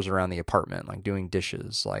chores around the apartment, like doing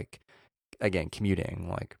dishes, like again, commuting,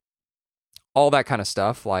 like all that kind of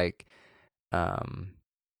stuff, like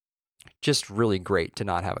just really great to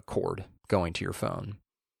not have a cord going to your phone.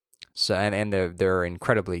 So and they're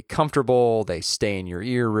incredibly comfortable. They stay in your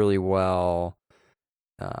ear really well.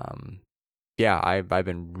 Yeah, I've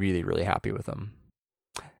been really, really happy with them.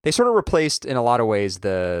 They sort of replaced in a lot of ways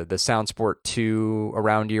the SoundSport 2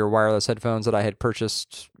 around ear wireless headphones that I had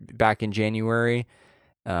purchased back in January.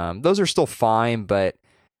 Those are still fine, but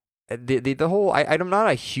the whole I'm not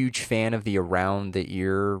a huge fan of the around the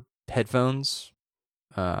ear headphones.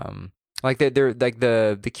 Like they're like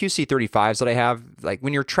the QC35s that I have, like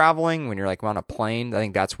when you're traveling, when you're like on a plane, I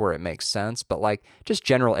think that's where it makes sense. But like just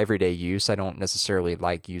general everyday use, I don't necessarily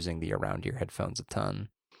like using the around ear headphones a ton.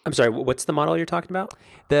 I'm sorry, what's the model you're talking about?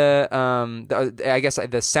 I guess the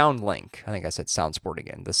SoundLink. I think I said SoundSport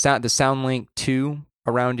again. The SoundLink 2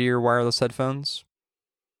 around ear wireless headphones.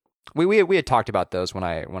 We had talked about those when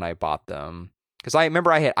I bought them. Because I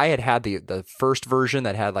remember I had the first version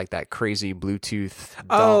that had like that crazy Bluetooth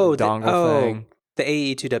dongle thing. The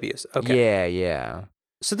AE2Ws. Okay. Yeah.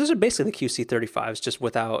 So those are basically the QC35s, just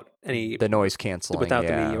without any the noise canceling, without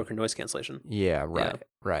the mediocre noise cancellation. Yeah,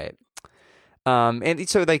 right. And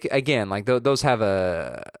so like again, like those have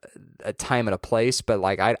a time and a place, but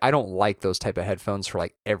like I don't like those type of headphones for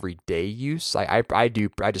like everyday use. I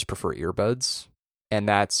just prefer earbuds, and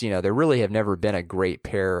that's there really have never been a great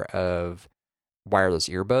pair of wireless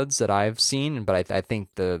earbuds that I've seen, but I think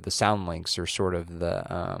the SoundLinks are sort of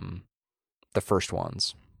the first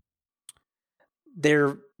ones.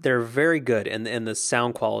 They're very good, and the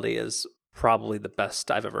sound quality is probably the best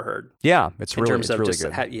I've ever heard. Yeah, it's really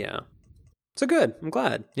good. Yeah, so good. I'm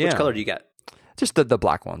glad. Yeah. Which color do you get? Just the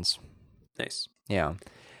black ones. Nice. Yeah,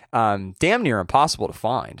 damn near impossible to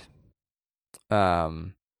find.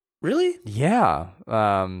 Really? Yeah.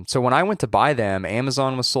 So when I went to buy them,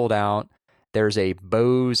 Amazon was sold out. There's a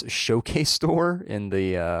Bose showcase store in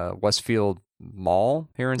the Westfield Mall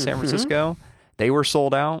here in San Francisco. They were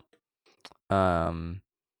sold out. But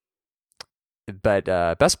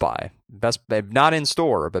Best Buy, not in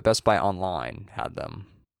store, but Best Buy online had them.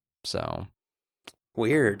 So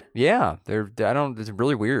weird. Yeah, it's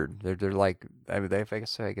really weird. They're like,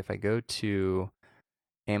 if I go to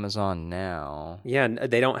Amazon now. Yeah,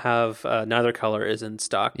 they don't have neither color is in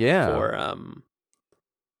stock. Yeah. For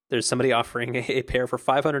there's somebody offering a pair for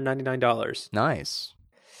 $599. Nice.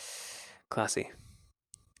 Classy.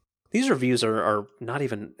 These reviews are not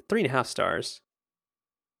even 3.5 stars.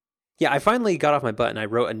 Yeah, I finally got off my butt and I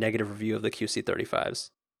wrote a negative review of the QC35s.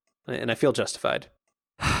 And I feel justified.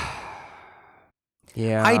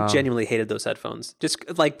 Yeah. I genuinely hated those headphones.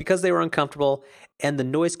 Just like because they were uncomfortable and the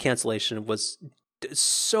noise cancellation was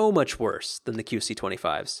so much worse than the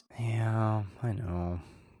QC25s. Yeah, I know.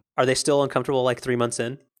 Are they still uncomfortable like 3 months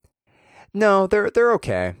in? No, they're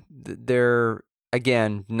okay. They're,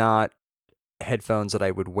 again, not headphones that I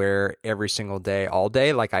would wear every single day, all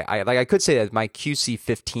day. Like I could say that my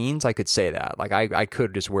QC15s, I could say that. Like I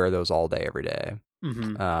could just wear those all day, every day.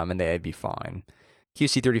 And they'd be fine.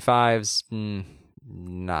 QC35s,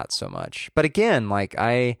 not so much. But again, like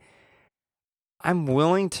I'm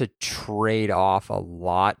willing to trade off a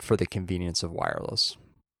lot for the convenience of wireless.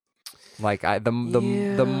 Like the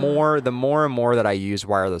more and more that I use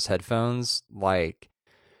wireless headphones, like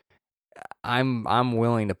I'm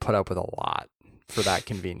willing to put up with a lot for that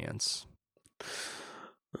convenience.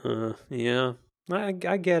 Yeah, I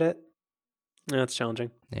get it. That's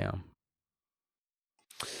challenging. Yeah.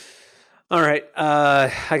 All right,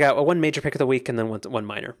 I got one major pick of the week and then one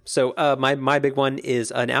minor. So my big one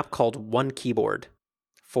is an app called One Keyboard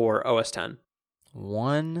for OS X.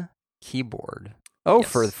 One Keyboard. Oh,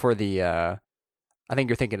 yes. for the I think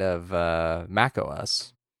you're thinking of Mac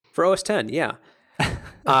OS. For OS X, yeah.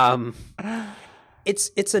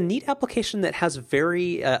 It's a neat application that has a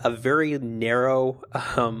very narrow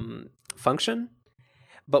function,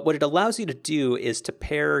 but what it allows you to do is to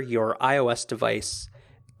pair your iOS device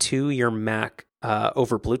to your Mac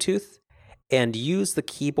over Bluetooth and use the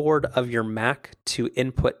keyboard of your Mac to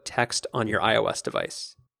input text on your iOS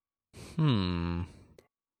device.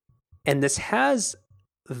 And this has,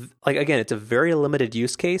 like, again, it's a very limited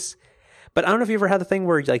use case, but I don't know if you ever had the thing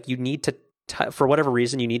where like you need to, for whatever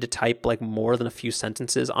reason, you need to type like more than a few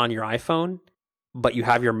sentences on your iPhone, but you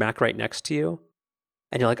have your Mac right next to you.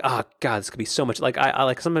 And you're like, oh God, this could be so much. Like I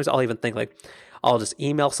like sometimes I'll even think like, I'll just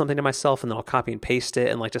email something to myself and then I'll copy and paste it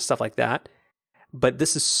and like just stuff like that. But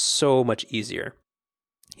this is so much easier.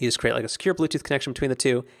 You just create like a secure Bluetooth connection between the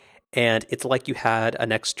two, and it's like you had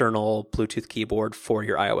an external Bluetooth keyboard for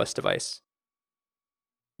your iOS device.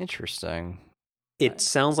 Interesting. It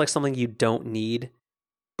sounds like something you don't need,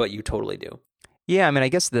 but you totally do. Yeah, I mean, I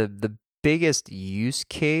guess the biggest use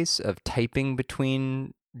case of typing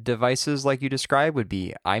between devices like you described would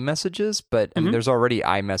be iMessages, but I mean, there's already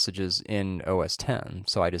iMessages in OS X,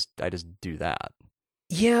 so I just do that.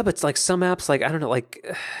 Yeah, but it's like some apps, like I don't know, like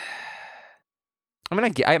I mean,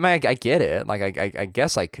 I get it. Like I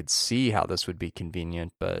guess I could see how this would be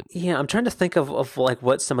convenient, but yeah, I'm trying to think of like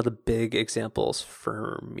what some of the big examples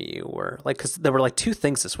for me were. Like, because there were like two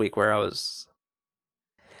things this week where I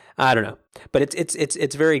I don't know, but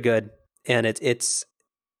it's very good, and it's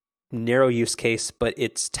narrow use case, but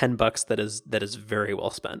it's $10 that is very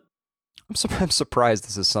well spent. I'm surprised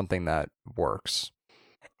this is something that works.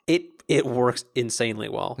 It works insanely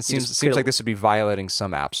well. It seems like this would be violating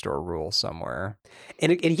some App Store rule somewhere.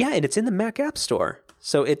 And it's in the Mac App Store,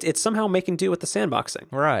 so it's somehow making do with the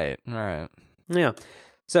sandboxing. Right. Yeah,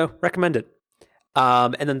 so recommend it.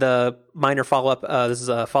 And then the minor follow up. This is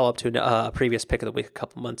a follow up to a previous pick of the week a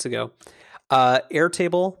couple months ago.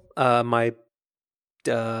 Airtable, my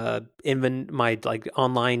my like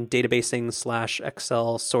online databasing /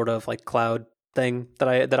 Excel sort of like cloud thing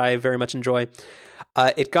that I very much enjoy.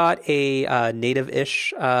 It got a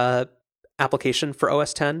native-ish application for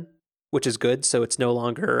OS X, which is good. So it's no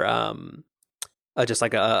longer just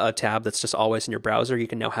like a tab that's just always in your browser. You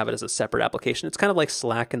can now have it as a separate application. It's kind of like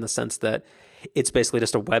Slack in the sense that it's basically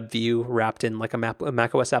just a web view wrapped in like a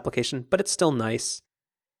macOS application, but it's still nice.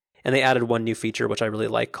 And they added one new feature, which I really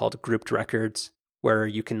like, called grouped records, where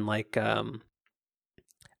you can like group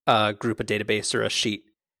a database or a sheet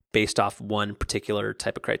based off one particular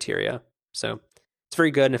type of criteria. So it's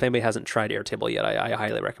very good. And if anybody hasn't tried Airtable yet, I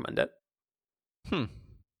highly recommend it.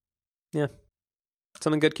 Yeah.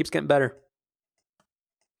 Something good keeps getting better.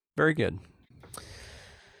 Very good.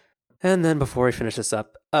 And then before we finish this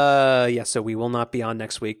up, so we will not be on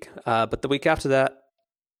next week. But the week after that,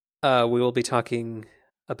 we will be talking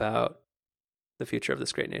about the future of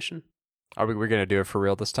this great nation. Are we going to do it for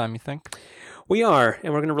real this time, you think? We are,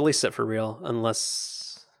 and we're going to release it for real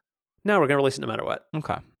No, we're going to release it no matter what.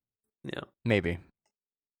 Okay. Yeah. Maybe.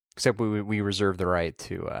 Except we reserve the right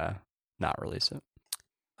to not release it.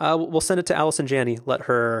 We'll send it to Allison Janney. Let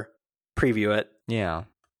her preview it. Yeah.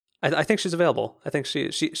 I think she's available. I think she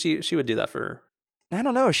would do that for. I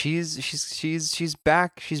don't know. She's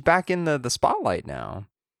back. She's back in the spotlight now.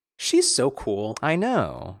 She's so cool. I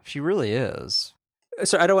know. She really is.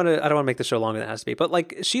 So I don't want to make the show longer than it has to be, but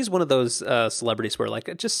like she's one of those celebrities where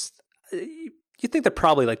like just you think they're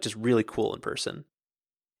probably like just really cool in person.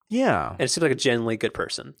 Yeah. And it seems like a genuinely good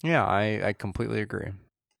person. Yeah, I completely agree.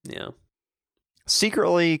 Yeah.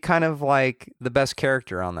 Secretly kind of like the best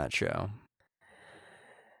character on that show.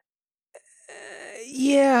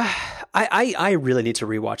 Yeah. I really need to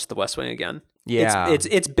rewatch The West Wing again. Yeah.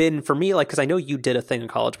 It's been for me, like, because I know you did a thing in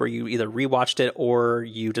college where you either rewatched it or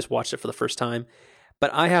you just watched it for the first time,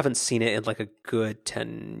 but I haven't seen it in like a good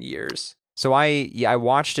 10 years. So I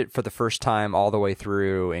watched it for the first time all the way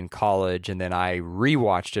through in college, and then I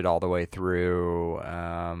rewatched it all the way through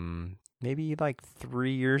maybe like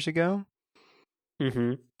 3 years ago.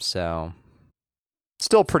 Mm-hmm. So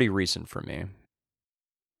still pretty recent for me.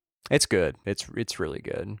 It's good. It's really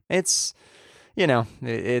good. It's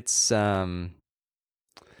it's a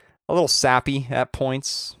little sappy at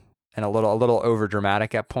points and a little over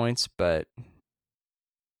dramatic at points, but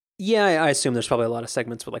yeah, I assume there's probably a lot of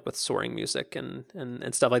segments with soaring music and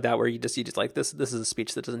stuff like that where you just like this is a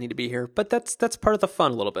speech that doesn't need to be here, but that's part of the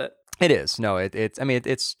fun a little bit. It is. No, it's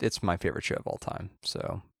my favorite show of all time.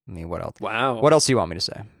 So I mean, what else? Wow. What else do you want me to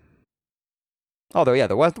say? Although, yeah,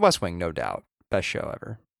 the West Wing, no doubt, best show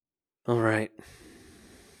ever. All right.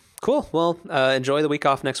 Cool. Well, enjoy the week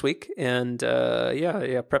off next week, and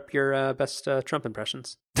prep your best Trump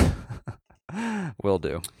impressions. Will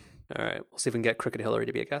do. All right. We'll see if we can get Crooked Hillary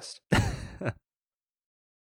to be a guest.